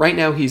breakout. Right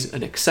now, he's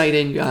an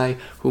exciting guy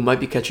who might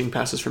be catching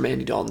passes from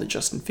Andy Dalton to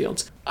Justin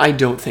Fields. I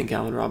don't think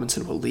Allen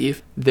Robinson will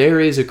leave. There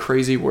is a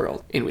crazy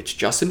world in which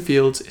Justin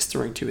Fields is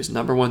throwing to his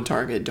number 1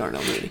 target,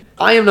 Darnell Mooney.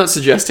 I am not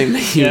suggesting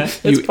that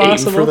you aim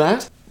for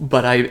that.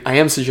 But I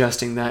am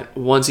suggesting that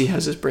once he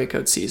has his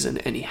breakout season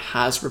and he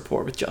has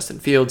rapport with Justin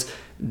Fields,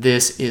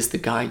 this is the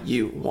guy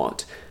you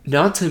want.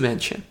 Not to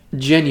mention,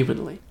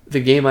 genuinely, the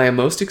game I am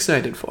most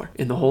excited for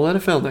in the whole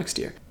NFL next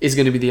year is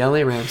going to be the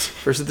LA Rams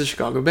versus the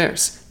Chicago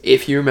Bears.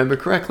 If you remember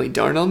correctly,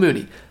 Darnell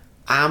Mooney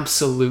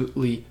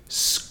absolutely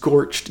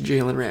scorched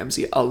Jalen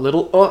Ramsey. A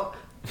little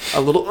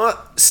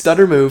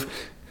stutter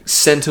move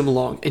sent him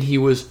along, and he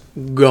was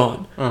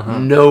gone. Uh-huh.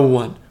 No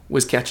one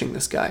was catching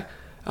this guy.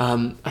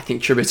 I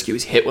think Trubisky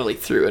was hit while he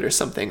threw it or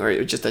something, or it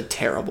was just a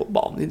terrible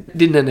ball. It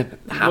didn't end up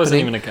happening. It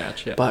wasn't even a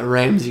catch, yeah. But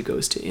Ramsey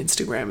goes to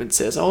Instagram and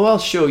says, oh, I'll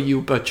show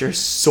you, but you're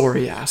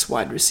sorry-ass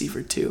wide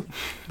receiver too.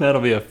 That'll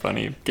be a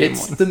funny game.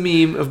 It's the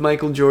meme of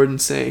Michael Jordan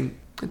saying,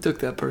 I took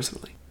that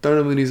personally.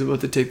 Darnell Mooney's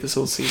about to take this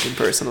whole season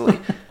personally.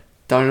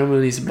 Darnell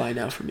Mooney's a buy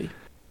now for me.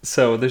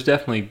 So there's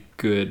definitely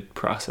good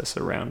process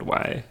around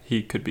why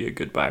he could be a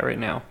good buy right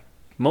now.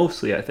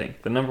 Mostly, I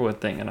think, the number one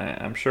thing, and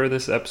I'm sure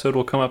this episode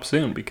will come up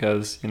soon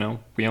because,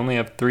 we only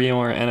have 3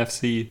 more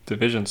NFC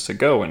divisions to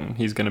go, and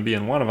he's going to be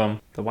in one of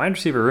them. The wide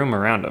receiver room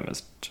around him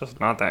is just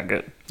not that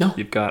good. No.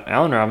 You've got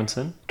Allen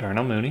Robinson,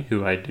 Darnell Mooney,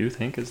 who I do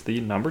think is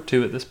the number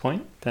 2 at this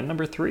point. Then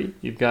number 3,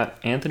 you've got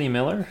Anthony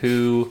Miller,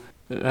 who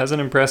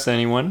hasn't impressed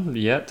anyone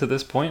yet to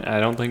this point. I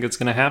don't think it's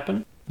going to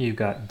happen. You've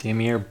got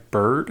Damiere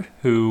Byrd,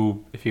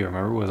 who, if you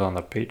remember, was on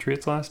the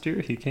Patriots last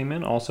year. He came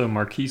in. Also,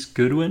 Marquise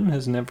Goodwin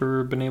has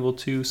never been able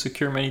to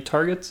secure many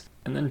targets.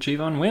 And then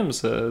Javon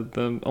Wims.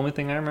 The only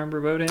thing I remember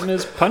about him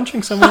is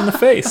punching someone in the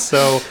face.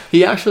 So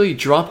he actually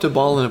dropped a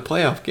ball in a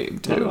playoff game,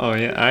 too. Oh,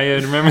 yeah. I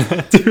remember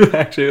that, too,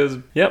 actually.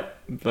 It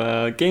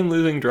was,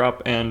 game-losing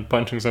drop and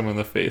punching someone in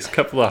the face. A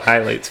couple of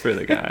highlights for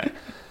the guy.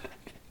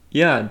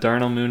 Yeah,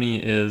 Darnell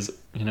Mooney is...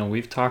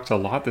 we've talked a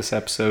lot this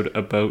episode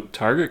about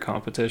target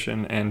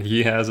competition, and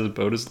he has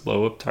about as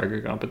low of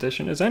target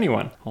competition as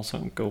anyone. Also,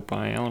 go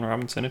buy Allen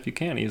Robinson if you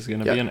can. He's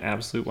going to be an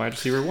absolute wide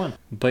receiver 1.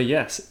 But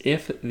yes,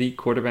 if the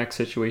quarterback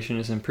situation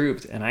is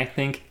improved, and I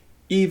think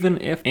even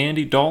if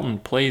Andy Dalton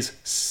plays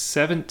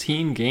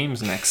 17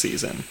 games next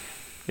season,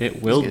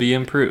 it will be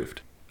improved.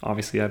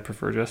 Obviously, I'd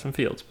prefer Justin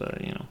Fields,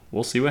 but,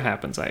 we'll see what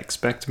happens. I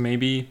expect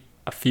maybe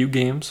a few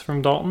games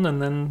from Dalton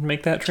and then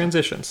make that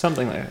transition.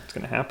 Something like that's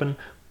going to happen.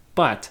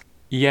 But...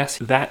 yes,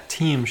 that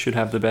team should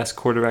have the best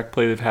quarterback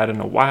play they've had in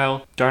a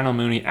while. Darnell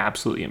Mooney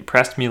absolutely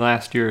impressed me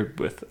last year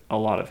with a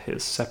lot of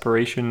his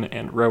separation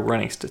and route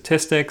running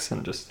statistics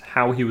and just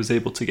how he was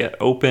able to get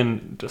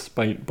open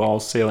despite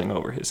balls sailing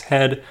over his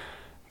head.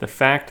 The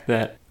fact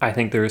that I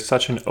think there is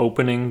such an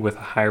opening with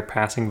a higher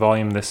passing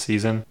volume this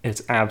season,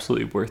 it's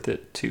absolutely worth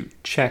it to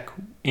check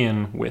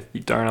in with the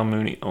Darnell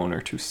Mooney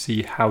owner to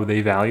see how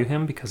they value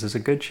him, because there's a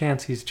good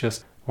chance he's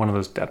just one of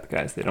those depth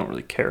guys they don't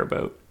really care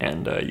about,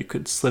 and you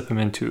could slip him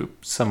into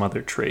some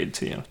other trade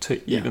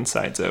to even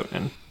sides out,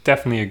 and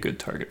definitely a good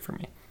target for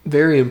me.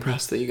 Very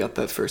impressed that you got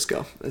that first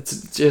go.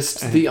 It's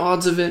just the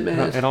odds of it,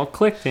 man. It all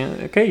clicked.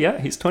 Okay, yeah,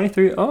 he's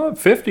 23. Oh,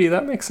 50,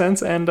 that makes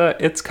sense. And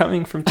it's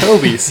coming from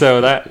Toby,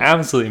 so that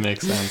absolutely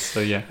makes sense.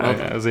 So yeah,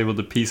 okay. I was able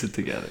to piece it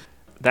together.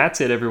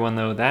 That's it, everyone,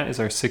 though. That is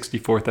our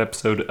 64th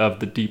episode of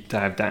the Deep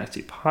Dive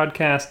Dynasty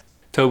podcast.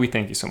 Toby,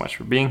 thank you so much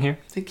for being here.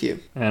 Thank you.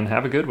 And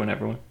have a good one,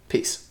 everyone.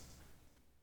 Peace.